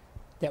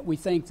that we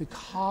think the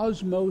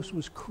cosmos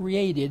was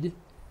created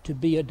to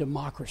be a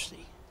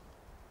democracy,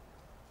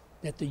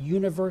 that the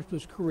universe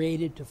was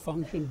created to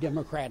function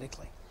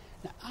democratically.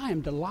 Now, I am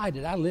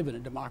delighted I live in a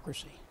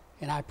democracy,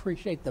 and I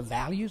appreciate the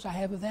values I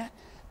have of that,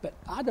 but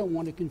I don't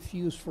want to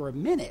confuse for a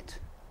minute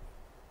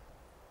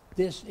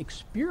this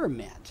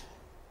experiment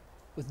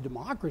with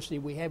democracy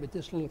we have at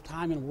this little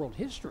time in world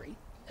history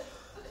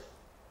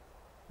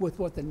with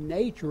what the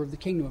nature of the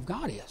kingdom of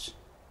God is.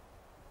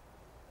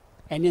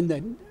 And in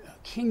the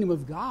kingdom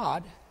of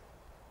God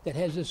that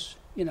has this,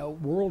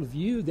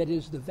 worldview that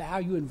is the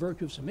value and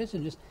virtue of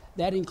submissiveness,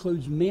 that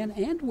includes men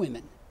and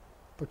women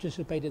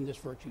participate in this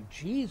virtue.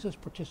 Jesus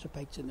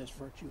participates in this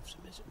virtue of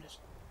submissiveness.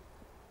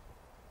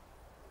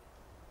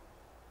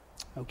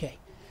 Okay.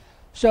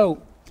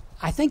 So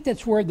I think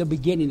that's where the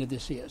beginning of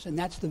this is, and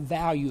that's the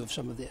value of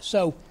some of this.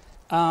 So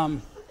Paul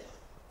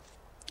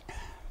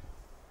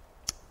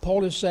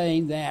is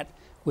saying that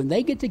when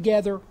they get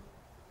together,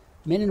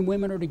 men and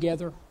women are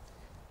together,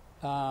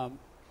 And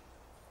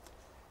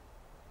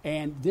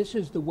this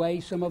is the way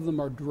some of them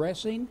are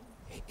dressing.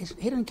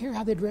 He doesn't care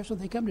how they dress when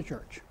they come to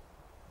church.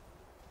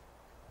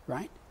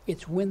 Right?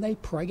 It's when they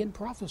pray and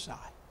prophesy.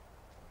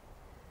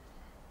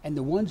 And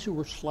the ones who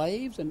were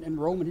slaves, and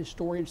Roman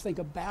historians think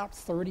about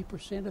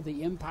 30% of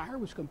the empire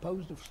was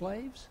composed of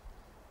slaves.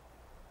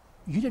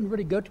 You didn't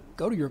really go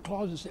to your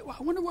closet and say, well,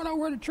 I wonder what I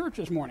wear to church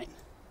this morning.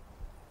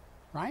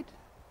 Right?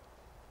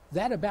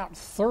 That about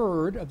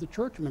third of the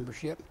church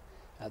membership,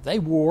 they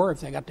wore,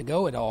 if they got to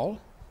go at all,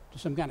 to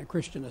some kind of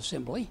Christian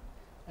assembly.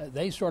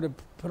 They sort of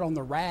put on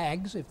the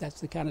rags, if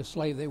that's the kind of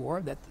slave they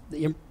were, that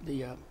the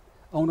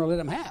owner let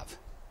them have.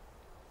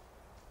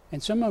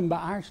 And some of them, by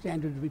our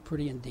standards, would be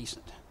pretty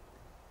indecent.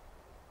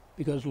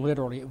 Because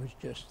literally it was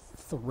just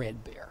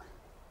threadbare.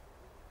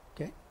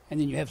 Okay? And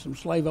then you have some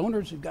slave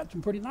owners who've got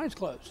some pretty nice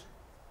clothes.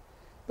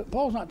 But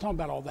Paul's not talking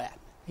about all that.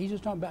 He's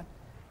just talking about,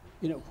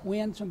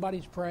 when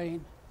somebody's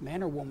praying,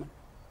 man or woman,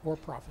 or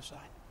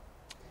prophesying.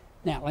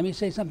 Now, let me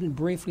say something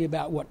briefly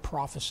about what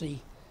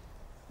prophecy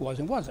was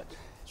and wasn't,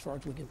 as far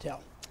as we can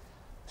tell.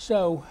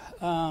 So,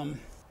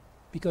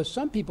 because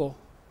some people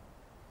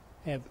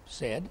have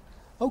said,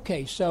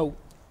 okay, so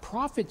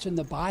prophets in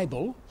the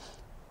Bible,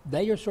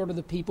 they are sort of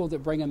the people that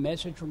bring a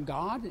message from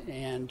God,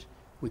 and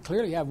we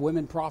clearly have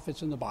women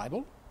prophets in the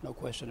Bible, no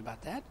question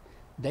about that.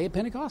 Day of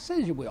Pentecost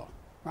says you will,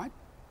 right?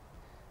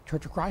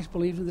 Church of Christ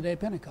believes in the day of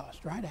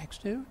Pentecost, right? Acts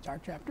 2, it's our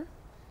chapter.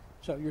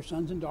 So your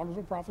sons and daughters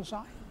will prophesy.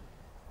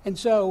 And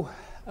so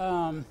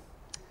 1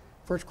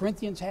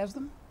 Corinthians has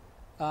them.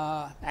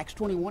 Acts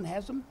 21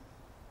 has them.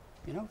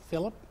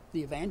 Philip,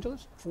 the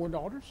evangelist, 4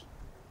 daughters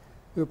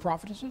who are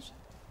prophetesses.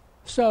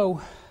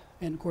 So,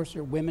 and of course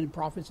there are women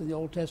prophets in the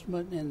Old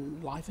Testament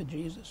and life of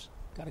Jesus.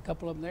 Got a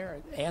couple of them there.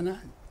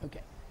 Anna.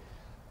 Okay.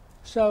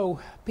 So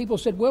people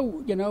said,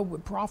 well,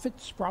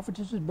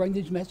 prophetesses bring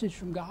these messages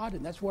from God,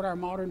 and that's what our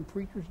modern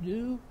preachers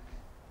do.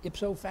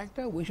 Ipso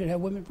facto, we should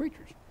have women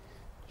preachers.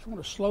 Just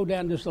want to slow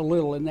down just a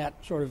little in that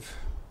sort of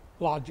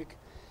logic.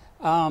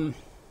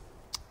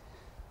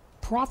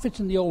 Prophets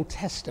in the Old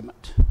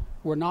Testament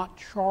were not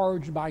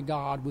charged by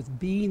God with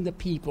being the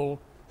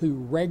people who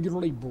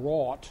regularly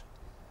brought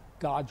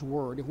God's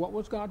word. And what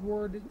was God's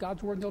word in the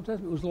Old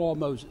Testament? It was the law of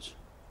Moses,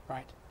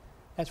 right?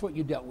 That's what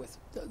you dealt with.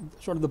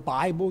 Sort of the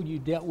Bible you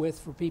dealt with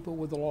for people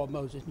with the law of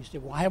Moses. And you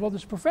said, well, I have all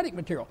this prophetic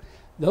material.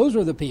 Those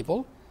are the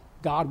people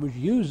God was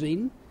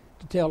using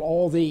to tell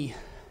all the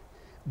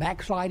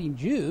backsliding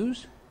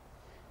Jews,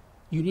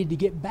 you need to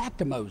get back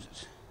to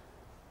Moses.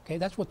 Okay,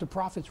 that's what the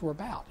prophets were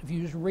about. If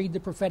you just read the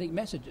prophetic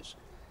messages.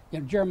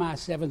 Jeremiah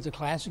 7 is a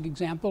classic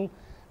example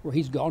where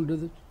he's gone to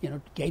the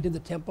gate of the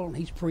temple and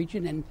he's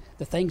preaching, and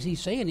the things he's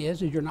saying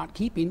is you're not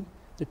keeping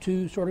the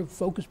two sort of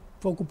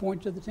focal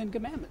points of the Ten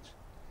Commandments.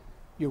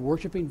 You're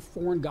worshiping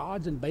foreign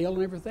gods and Baal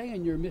and everything,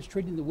 and you're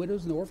mistreating the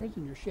widows and the orphans,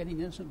 and you're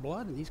shedding innocent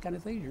blood and these kind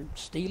of things. You're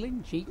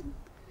stealing, cheating.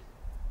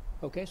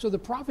 Okay, so the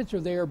prophets are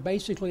there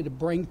basically to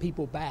bring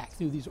people back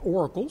through these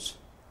oracles,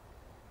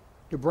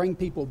 to bring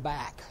people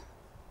back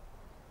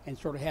and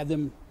sort of have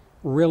them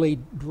really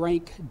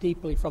drink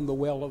deeply from the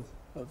well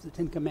of the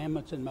Ten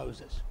Commandments and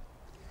Moses.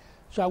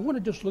 So I want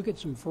to just look at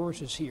some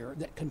verses here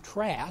that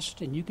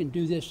contrast, and you can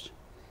do this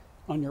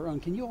on your own.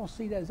 Can you all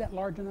see that? Is that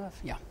large enough?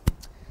 Yeah.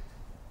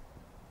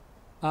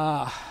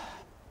 So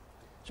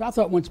I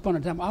thought once upon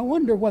a time, I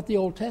wonder what the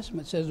Old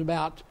Testament says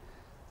about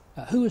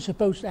who is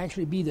supposed to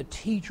actually be the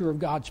teacher of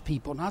God's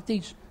people, not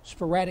these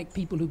sporadic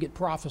people who get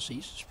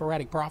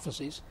sporadic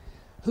prophecies.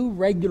 Who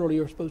regularly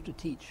are supposed to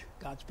teach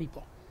God's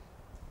people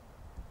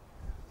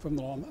from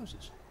the law of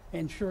Moses?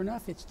 And sure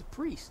enough, it's the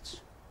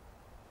priests.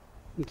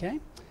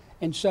 Okay?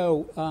 And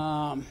so,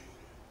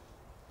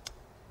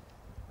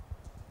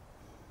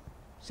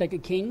 2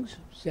 Kings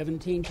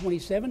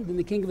 17:27, then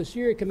the king of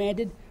Assyria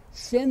commanded,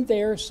 send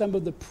there some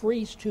of the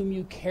priests whom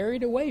you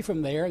carried away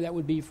from there. That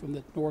would be from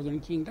the northern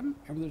kingdom.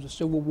 Remember, there was a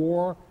civil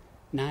war,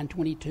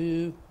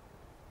 922,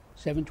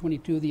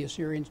 722, the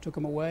Assyrians took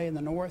them away in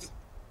the north.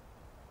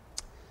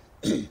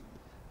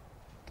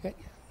 Okay.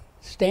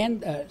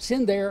 Send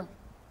there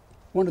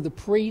one of the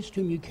priests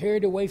whom you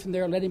carried away from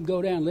there, let him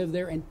go down, live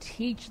there, and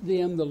teach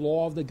them the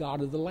law of the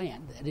God of the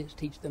land. That is,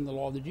 teach them the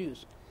law of the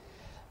Jews.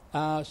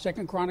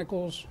 2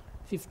 Chronicles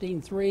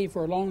 15:3,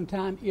 for a long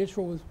time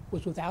Israel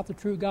was without the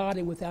true God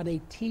and without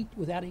a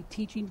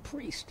teaching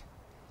priest.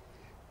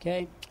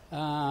 Okay.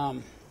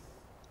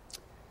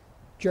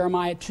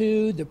 Jeremiah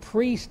 2, the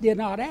priests did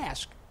not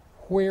ask,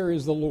 where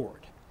is the Lord?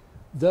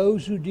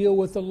 Those who deal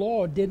with the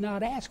law did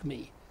not ask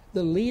me.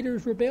 The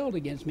leaders rebelled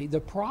against me. The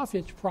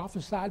prophets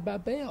prophesied by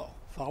Baal,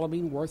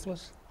 following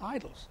worthless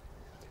idols.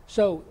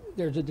 So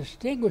there's a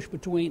distinguish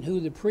between who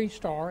the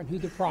priests are and who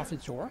the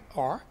prophets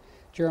are.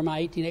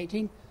 Jeremiah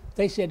 18:18.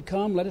 They said,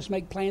 come, let us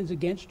make plans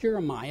against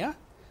Jeremiah,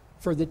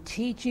 for the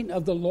teaching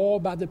of the law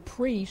by the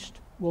priest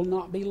will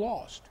not be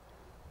lost,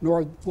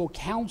 nor will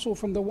counsel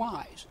from the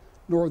wise,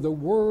 nor the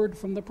word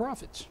from the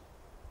prophets.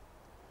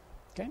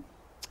 Okay?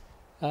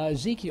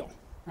 Ezekiel,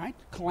 right?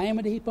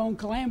 Calamity upon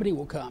calamity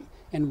will come,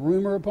 and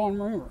rumor upon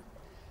rumor.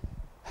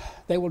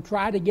 They will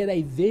try to get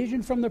a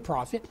vision from the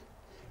prophet.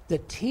 The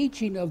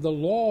teaching of the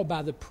law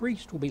by the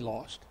priest will be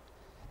lost,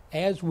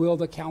 as will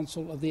the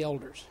counsel of the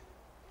elders.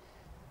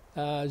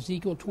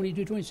 Ezekiel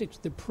 22:26,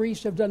 the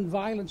priests have done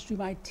violence to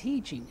my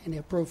teaching and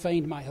have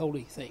profaned my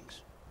holy things.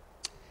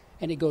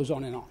 And it goes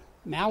on and on.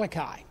 Micah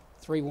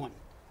 3:1.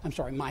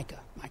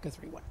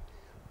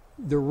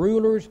 The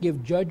rulers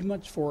give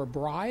judgments for a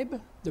bribe.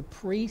 The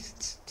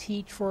priests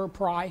teach for a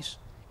price.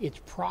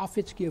 Its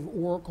prophets give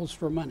oracles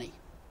for money.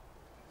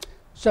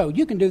 So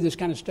you can do this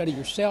kind of study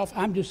yourself.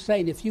 I'm just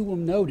saying, if you will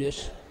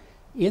notice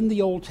in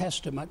the Old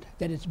Testament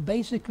that it's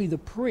basically the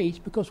priests,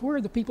 because where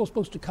are the people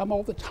supposed to come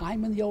all the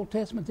time in the Old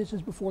Testament? This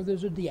is before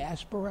there's a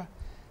diaspora.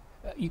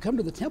 You come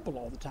to the temple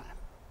all the time.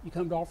 You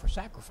come to offer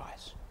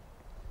sacrifice.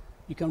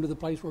 You come to the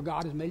place where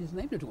God has made his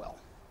name to dwell.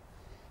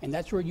 And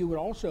that's where you would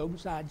also,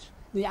 besides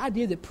the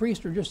idea that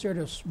priests are just there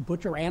to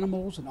butcher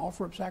animals and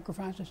offer up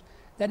sacrifices,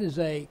 that is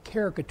a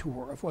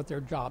caricature of what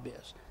their job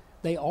is.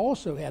 They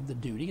also have the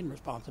duty and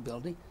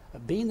responsibility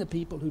of being the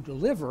people who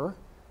deliver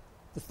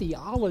the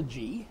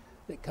theology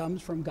that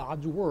comes from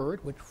God's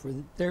Word, which for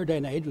their day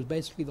and age was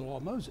basically the law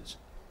of Moses.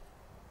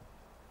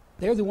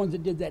 They're the ones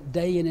that did that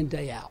day in and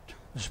day out.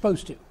 They're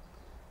supposed to.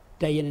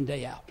 Day in and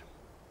day out.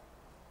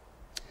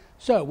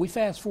 So we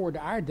fast forward to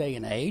our day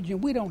and age,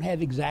 and we don't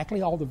have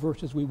exactly all the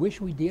verses we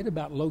wish we did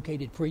about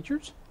located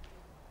preachers,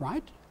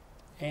 right?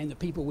 And the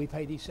people we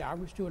pay these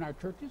salaries to in our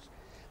churches.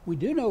 We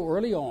do know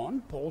early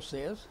on, Paul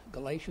says,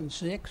 Galatians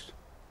 6,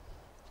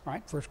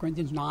 right, 1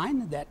 Corinthians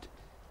 9, that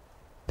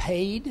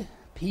paid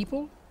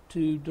people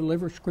to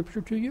deliver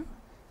Scripture to you.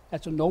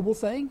 That's a noble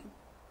thing,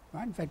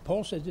 right? In fact,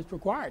 Paul says it's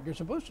required. They're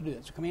supposed to do it.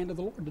 It's a command of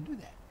the Lord to do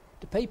that,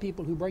 to pay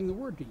people who bring the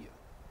Word to you.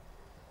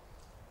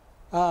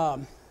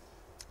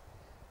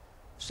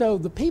 So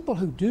the people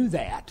who do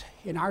that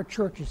in our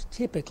churches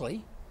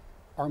typically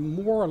are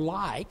more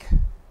like,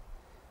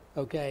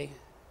 okay,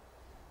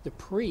 the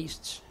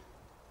priests,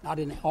 not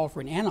in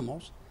offering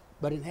animals,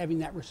 but in having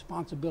that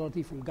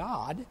responsibility from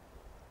God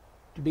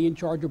to be in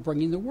charge of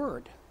bringing the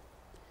Word.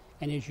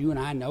 And as you and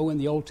I know, in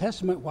the Old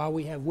Testament, while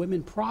we have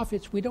women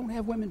prophets, we don't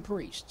have women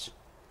priests.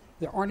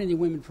 There aren't any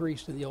women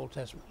priests in the Old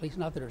Testament, at least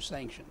not that are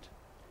sanctioned.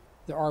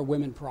 There are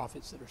women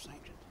prophets that are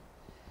sanctioned.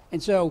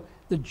 And so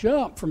the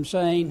jump from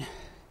saying,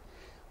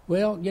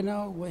 well, you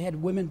know, we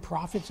had women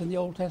prophets in the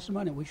Old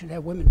Testament and we should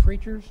have women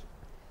preachers,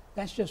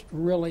 that's just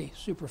really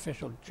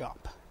superficial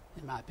jump,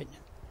 in my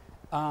opinion.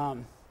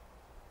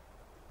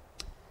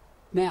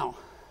 Now,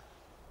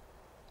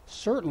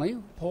 certainly,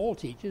 Paul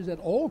teaches that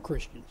all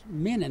Christians,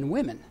 men and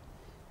women,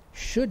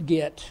 should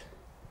get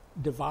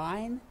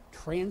divine,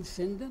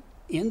 transcendent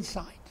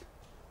insight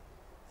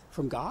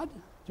from God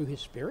through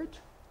his Spirit.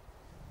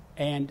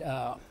 And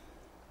I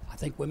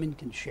think women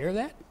can share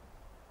that,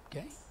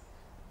 okay?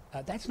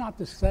 That's not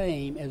the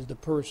same as the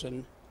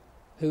person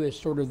who is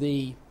sort of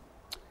the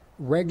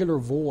regular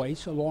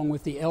voice, along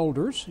with the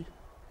elders,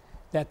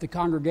 that the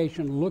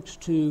congregation looks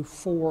to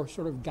for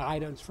sort of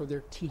guidance for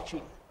their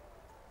teaching,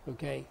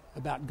 okay,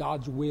 about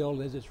God's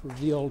will as it's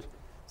revealed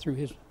through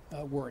his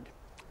Word.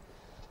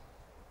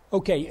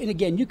 Okay, and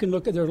again, you can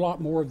look at, there's a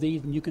lot more of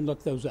these, and you can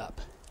look those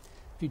up.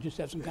 If you just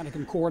have some kind of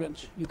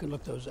concordance, you can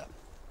look those up.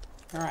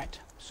 All right,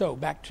 so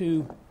back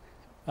to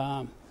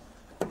 1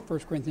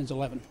 Corinthians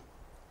 11.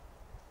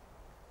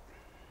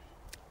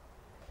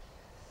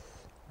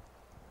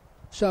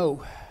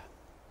 So,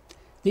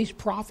 these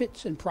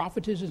prophets and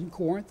prophetesses in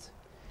Corinth,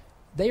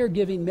 they are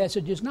giving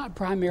messages not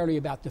primarily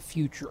about the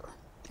future.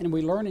 And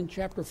we learn in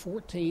chapter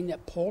 14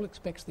 that Paul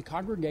expects the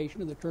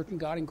congregation of the church of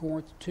God in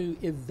Corinth to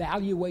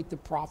evaluate the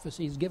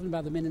prophecies given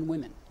by the men and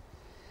women.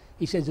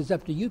 He says it's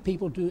up to you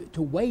people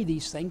to weigh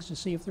these things to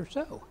see if they're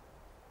so.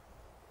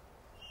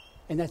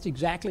 And that's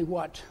exactly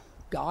what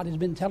God has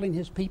been telling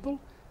his people,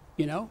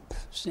 you know,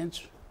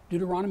 since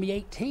Deuteronomy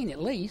 18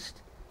 at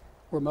least,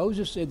 where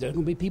Moses said there's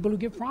going to be people who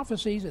give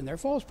prophecies and they're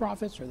false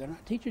prophets or they're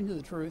not teaching you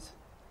the truth.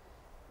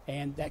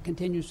 And that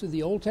continues through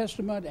the Old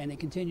Testament, and it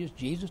continues.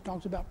 Jesus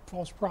talks about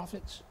false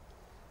prophets.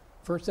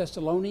 1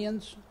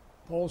 Thessalonians,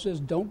 Paul says,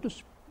 don't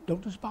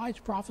despise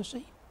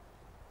prophecy.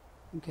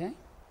 Okay?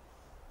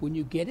 When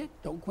you get it,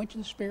 don't quench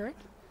the Spirit.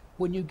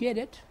 When you get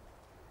it,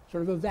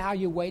 sort of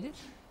evaluate it.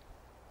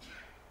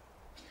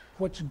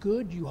 What's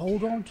good, you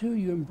hold on to,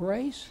 you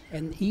embrace,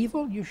 and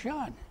evil, you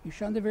shun. You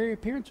shun the very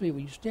appearance of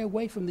evil. You stay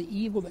away from the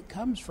evil that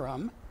comes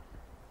from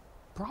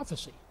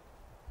prophecy.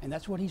 And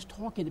that's what he's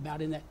talking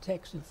about in that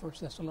text in 1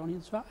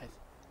 Thessalonians 5.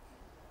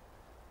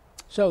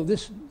 So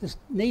this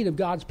need of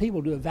God's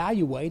people to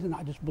evaluate and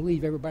not just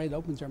believe everybody that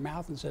opens their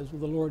mouth and says, well,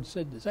 the Lord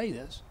said to say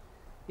this,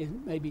 is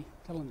maybe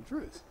telling the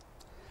truth.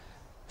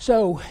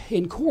 So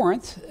in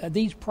Corinth,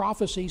 these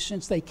prophecies,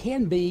 since they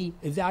can be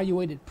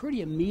evaluated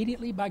pretty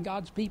immediately by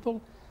God's people,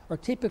 are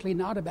typically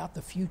not about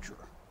the future.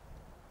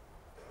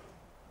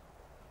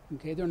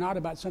 Okay, they're not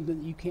about something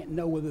that you can't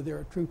know whether they're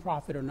a true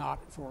prophet or not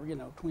for,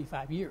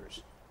 25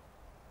 years.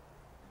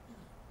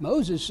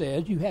 Moses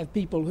says you have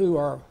people who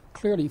are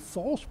clearly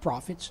false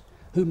prophets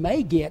who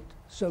may get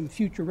some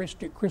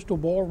futuristic crystal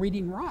ball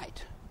reading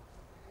right.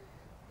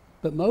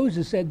 But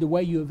Moses said the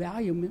way you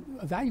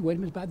evaluate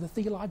them is by the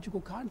theological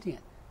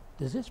content.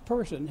 does this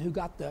person who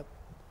got the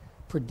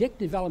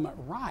predictive element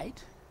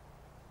right,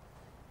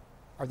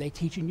 are they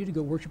teaching you to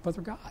go worship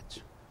other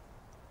gods?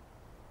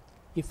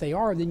 If they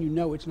are, then you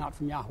know it's not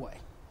from Yahweh,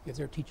 if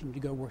they're teaching you to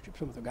go worship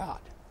some other god.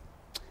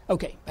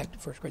 Okay, back to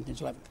 1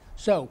 Corinthians 11.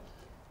 So,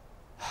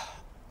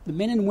 the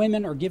men and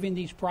women are giving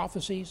these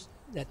prophecies.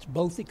 That's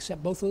both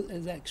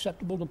is that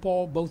acceptable to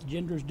Paul. Both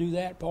genders do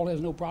that. Paul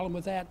has no problem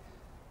with that.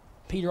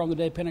 Peter on the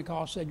day of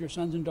Pentecost said, your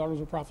sons and daughters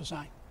will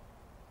prophesy.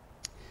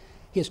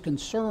 His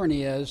concern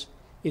is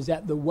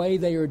that the way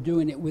they are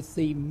doing it with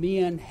the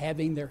men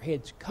having their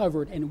heads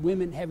covered and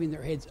women having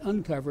their heads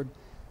uncovered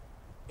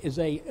is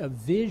a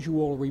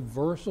visual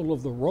reversal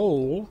of the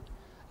role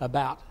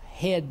about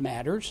head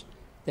matters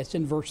that's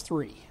in verse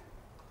 3,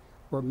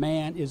 where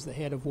man is the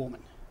head of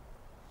woman,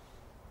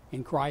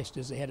 and Christ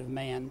is the head of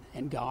man,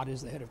 and God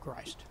is the head of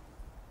Christ.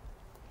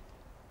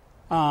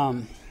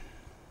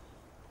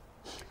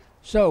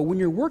 So when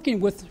you're working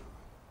with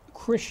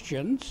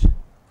Christians,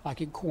 like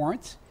in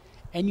Corinth,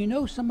 and you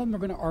know some of them are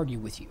going to argue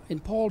with you.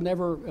 And Paul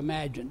never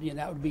imagined,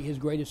 that would be his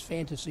greatest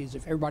fantasies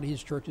if everybody in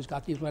his church has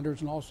got these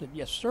letters and all said,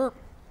 yes, sir,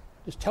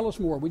 just tell us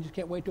more. We just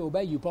can't wait to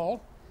obey you,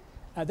 Paul.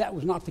 That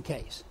was not the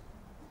case.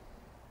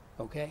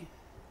 Okay?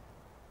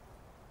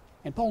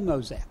 And Paul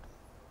knows that.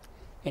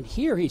 And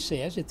here he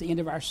says at the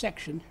end of our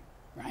section,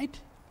 right?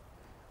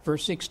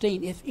 Verse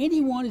 16, if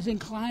anyone is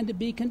inclined to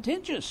be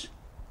contentious.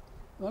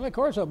 Well, of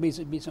course, there'll be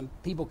some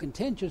people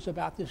contentious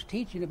about this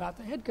teaching about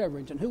the head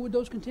coverings. And who would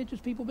those contentious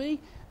people be?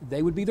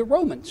 They would be the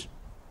Romans.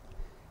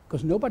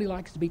 Because nobody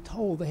likes to be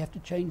told they have to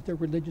change their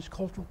religious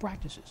cultural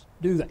practices,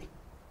 do they?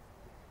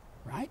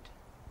 Right?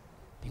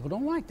 People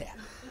don't like that.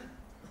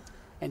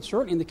 And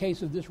certainly in the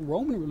case of this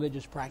Roman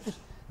religious practice,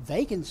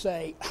 they can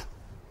say,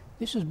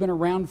 this has been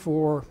around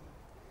for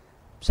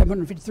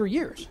 753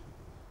 years.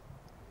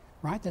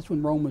 Right? That's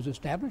when Rome was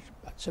established,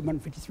 about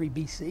 753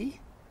 BC.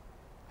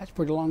 That's a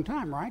pretty long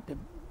time, right? To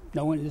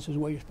knowing this is the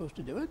way you're supposed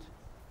to do it.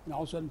 And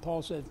all of a sudden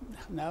Paul says,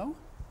 no.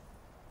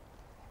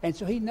 And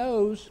so he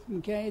knows,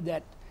 okay,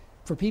 that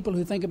for people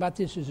who think about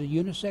this as a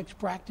unisex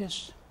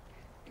practice,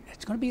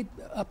 it's going to be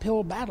an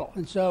uphill battle.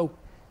 And so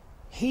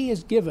he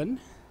is given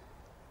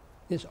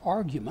this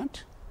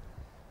argument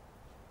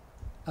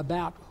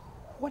about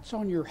what's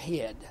on your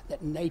head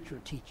that nature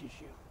teaches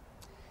you.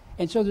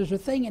 And so there's a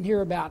thing in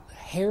here about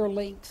hair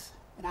length,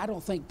 and I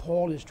don't think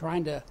Paul is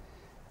trying to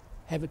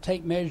have a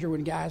tape measure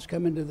when guys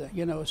come into the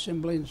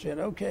assembly and said,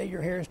 okay,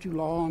 your hair is too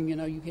long,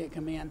 you can't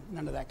come in.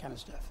 None of that kind of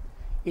stuff.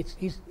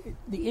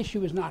 The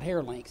issue is not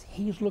hair length.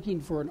 He's looking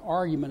for an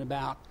argument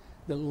about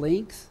the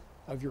length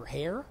of your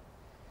hair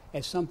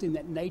as something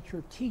that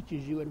nature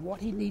teaches you, and what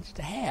he needs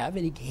to have,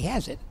 and he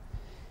has it,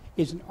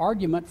 is an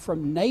argument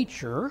from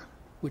nature,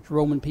 which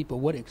Roman people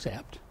would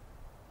accept,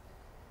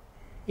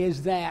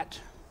 is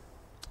that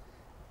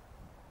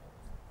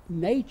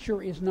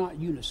nature is not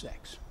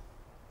unisex,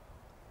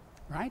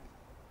 right?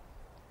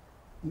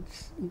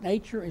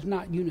 Nature is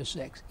not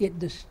unisex. It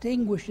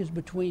distinguishes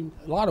between,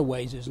 a lot of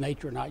ways is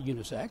nature not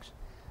unisex,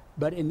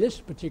 but in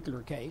this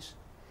particular case,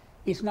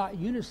 it's not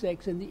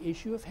unisex in the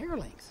issue of hair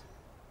length.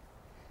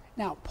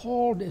 Now,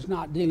 Paul is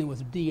not dealing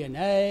with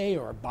DNA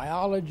or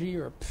biology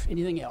or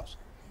anything else.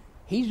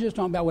 He's just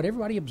talking about what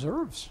everybody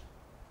observes.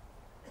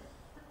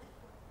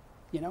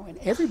 And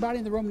everybody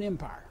in the Roman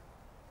Empire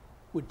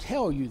would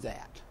tell you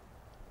that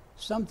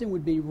something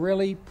would be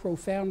really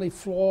profoundly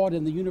flawed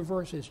in the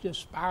universe. It's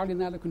just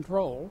spiraling out of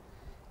control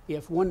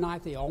if one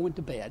night they all went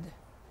to bed,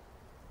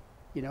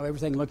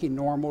 everything looking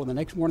normal, and the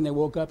next morning they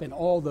woke up and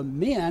all the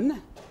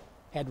men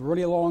had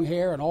really long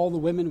hair and all the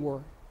women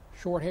were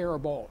short hair or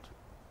bald.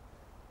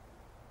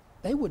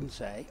 They wouldn't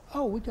say,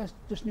 oh, we got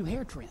just new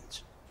hair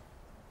trends.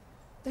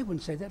 They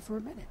wouldn't say that for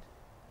a minute.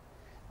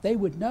 They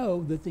would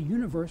know that the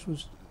universe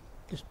was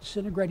just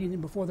disintegrating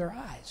before their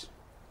eyes.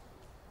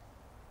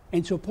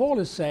 And so Paul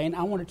is saying,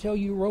 I want to tell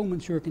you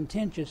Romans who are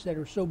contentious, that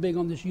are so big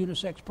on this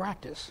unisex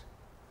practice,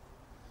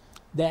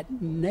 that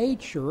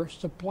nature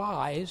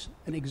supplies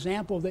an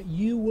example that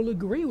you will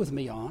agree with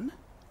me on,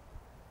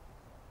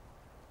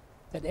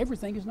 that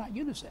everything is not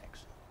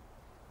unisex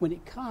when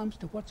it comes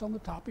to what's on the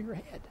top of your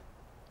head.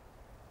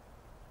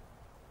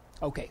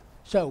 Okay,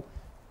 so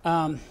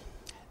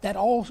that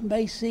all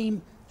may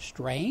seem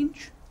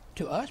strange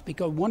to us,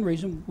 because one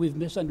reason we've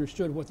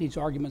misunderstood what these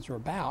arguments are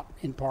about,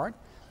 in part,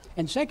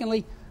 and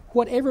secondly,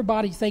 what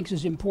everybody thinks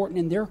is important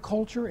in their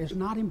culture is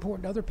not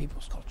important to other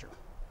people's culture.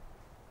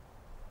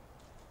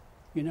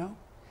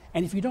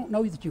 And if you don't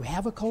know that you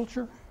have a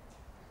culture,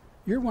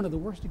 you're one of the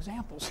worst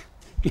examples.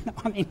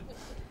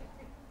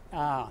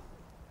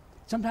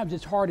 Sometimes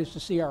it's hardest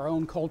to see our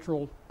own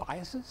cultural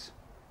biases,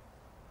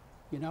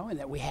 and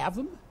that we have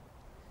them.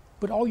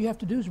 But all you have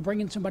to do is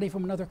bring in somebody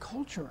from another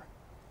culture,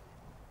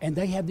 and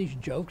they have these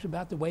jokes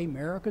about the way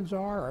Americans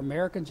are, or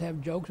Americans have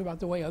jokes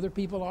about the way other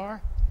people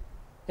are,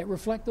 that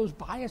reflect those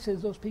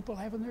biases those people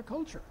have in their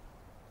culture.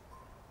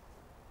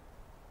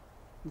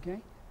 Okay?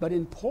 But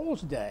in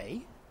Paul's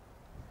day,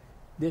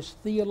 this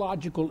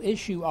theological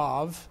issue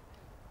of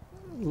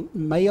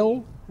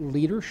male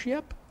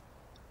leadership,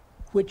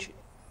 which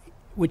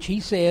which he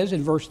says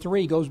in verse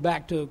 3 goes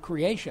back to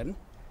creation,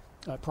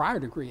 prior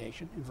to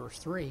creation, in verse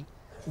 3,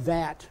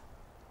 that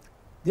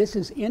this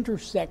is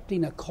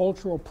intersecting a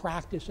cultural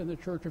practice in the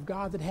Church of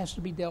God that has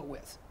to be dealt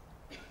with.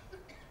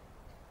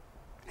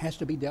 Has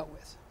to be dealt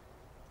with.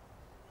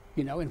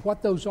 You know, and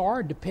what those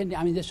are, depending,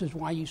 I mean, this is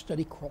why you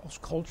study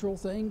cross-cultural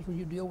things when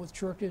you deal with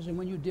churches, and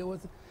when you deal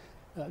with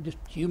just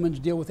humans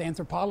deal with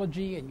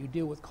anthropology, and you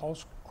deal with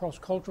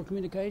cross-cultural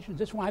communications.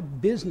 That's why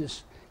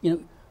business,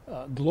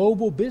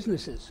 global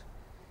businesses,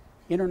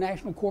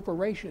 international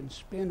corporations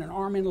spend an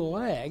arm and a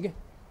leg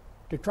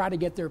to try to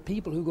get their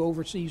people who go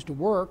overseas to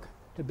work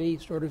to be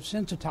sort of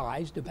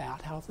sensitized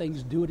about how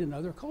things do it in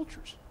other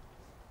cultures.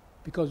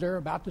 Because they're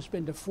about to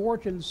spend a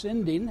fortune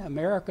sending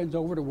Americans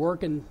over to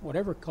work in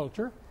whatever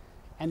culture,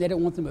 and they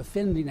don't want them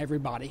offending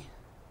everybody,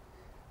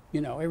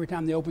 every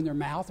time they open their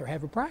mouth or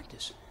have a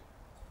practice.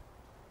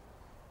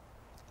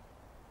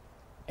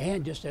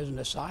 And just as an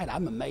aside,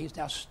 I'm amazed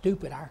how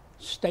stupid our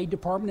State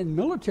Department and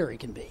military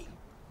can be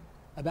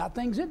about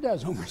things it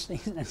does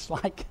overseas. And it's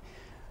like,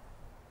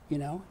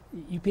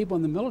 you people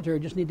in the military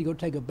just need to go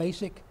take a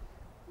basic,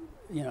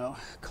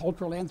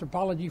 cultural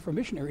anthropology for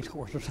missionaries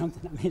course or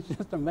something. I mean, it's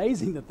just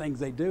amazing the things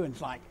they do. And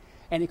it's like,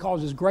 and it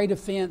causes great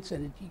offense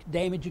and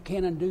damage you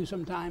can't undo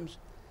sometimes,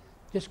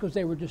 just because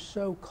they were just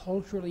so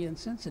culturally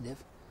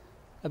insensitive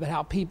about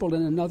how people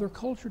in another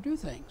culture do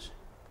things.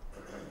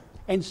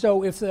 And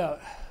so if the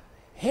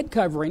head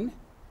covering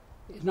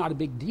is not a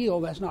big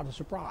deal, that's not a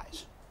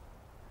surprise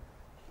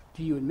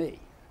to you and me.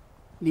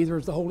 Neither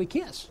is the holy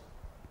kiss.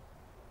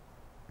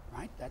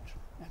 Right? That's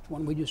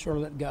one we just sort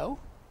of let go.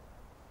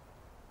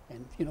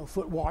 And,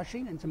 foot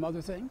washing and some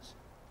other things.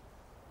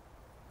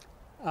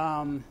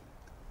 But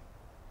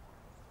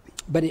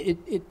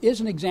it is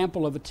an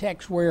example of a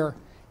text where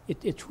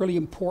it's really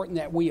important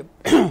that we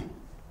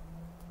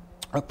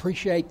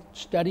appreciate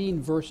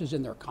studying verses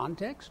in their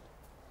context.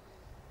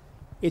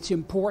 It's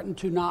important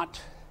to not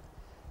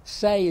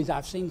say, as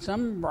I've seen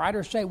some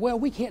writers say, well,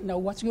 we can't know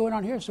what's going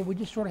on here, so we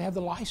just sort of have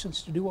the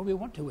license to do what we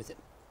want to with it.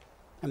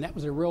 And that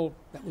was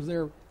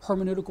their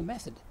hermeneutical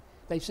method.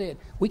 They said,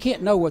 we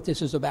can't know what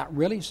this is about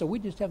really, so we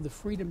just have the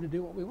freedom to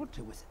do what we want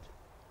to with it.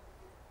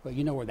 Well,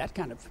 you know where that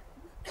kind of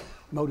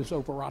modus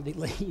operandi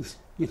leads.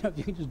 You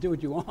can just do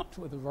what you want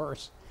with a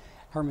verse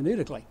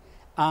hermeneutically.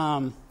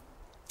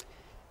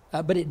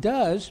 But it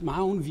does, my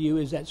own view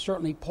is that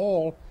certainly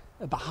Paul,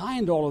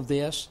 behind all of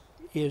this,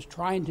 is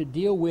trying to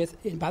deal with,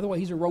 and by the way,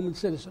 he's a Roman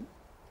citizen,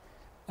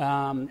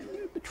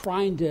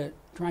 trying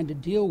to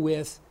deal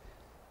with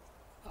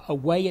a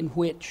way in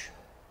which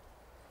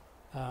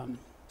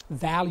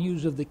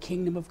values of the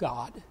kingdom of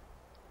God,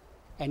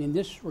 and in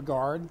this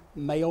regard,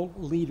 male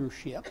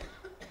leadership,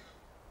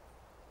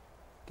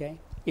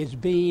 is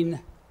being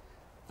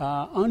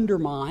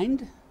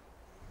undermined,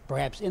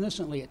 perhaps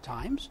innocently at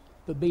times,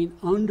 but being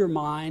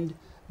undermined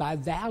by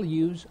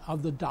values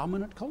of the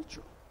dominant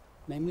culture,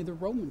 namely the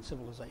Roman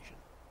civilization.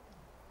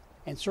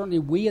 And certainly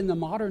we in the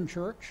modern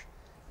church,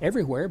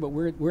 everywhere, but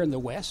we're in the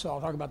West, so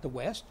I'll talk about the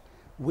West,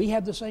 we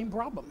have the same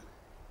problem.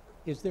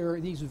 Is there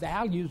are these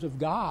values of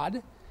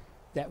God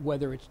that,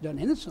 whether it's done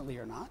innocently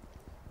or not,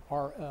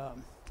 are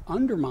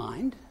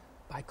undermined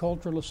by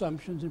cultural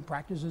assumptions and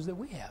practices that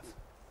we have.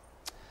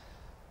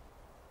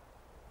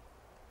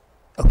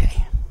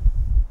 Okay,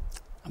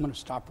 I'm going to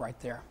stop right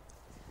there.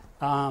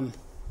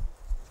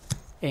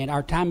 And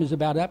our time is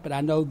about up, but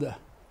I know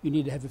you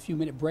need to have a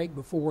few-minute break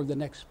before the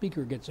next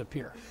speaker gets up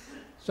here.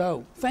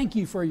 So thank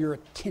you for your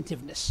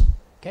attentiveness.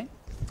 Okay,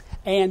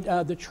 and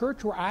the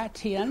church where I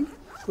attend,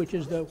 which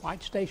is the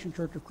White Station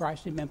Church of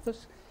Christ in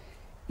Memphis,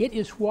 it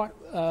is what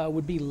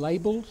would be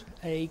labeled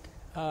a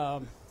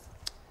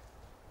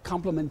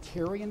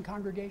complementarian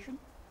congregation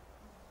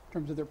in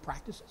terms of their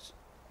practices.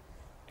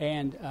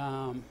 And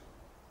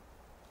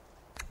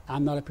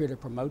I'm not up here to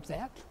promote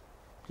that,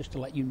 just to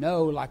let you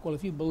know, like, well,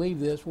 if you believe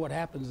this, what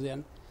happens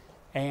then?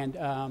 And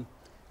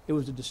it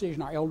was a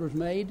decision our elders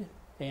made,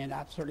 and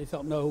I certainly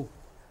felt no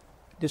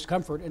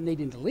discomfort in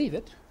needing to leave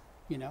it,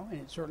 and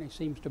it certainly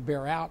seems to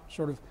bear out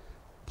sort of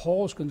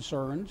Paul's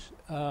concerns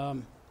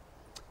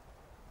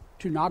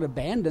to not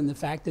abandon the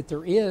fact that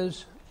there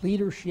is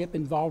leadership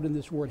involved in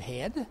this word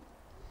head,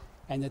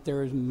 and that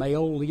there is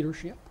male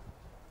leadership.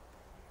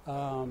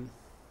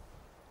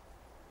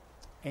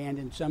 And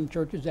in some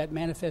churches that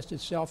manifests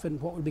itself in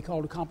what would be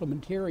called a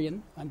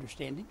complementarian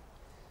understanding.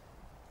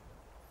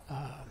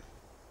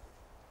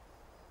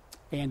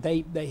 And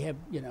they have,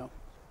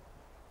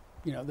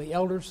 the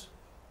elders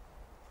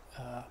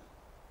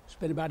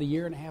spent about a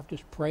year and a half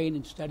just praying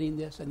and studying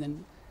this, and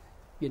then,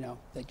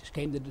 they just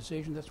came to the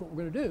decision that's what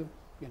we're going to do,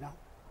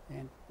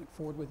 and went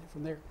forward with it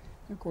from there.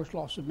 And of course,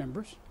 loss of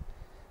members,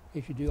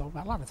 as you do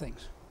a lot of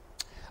things.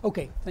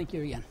 Okay, thank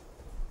you again.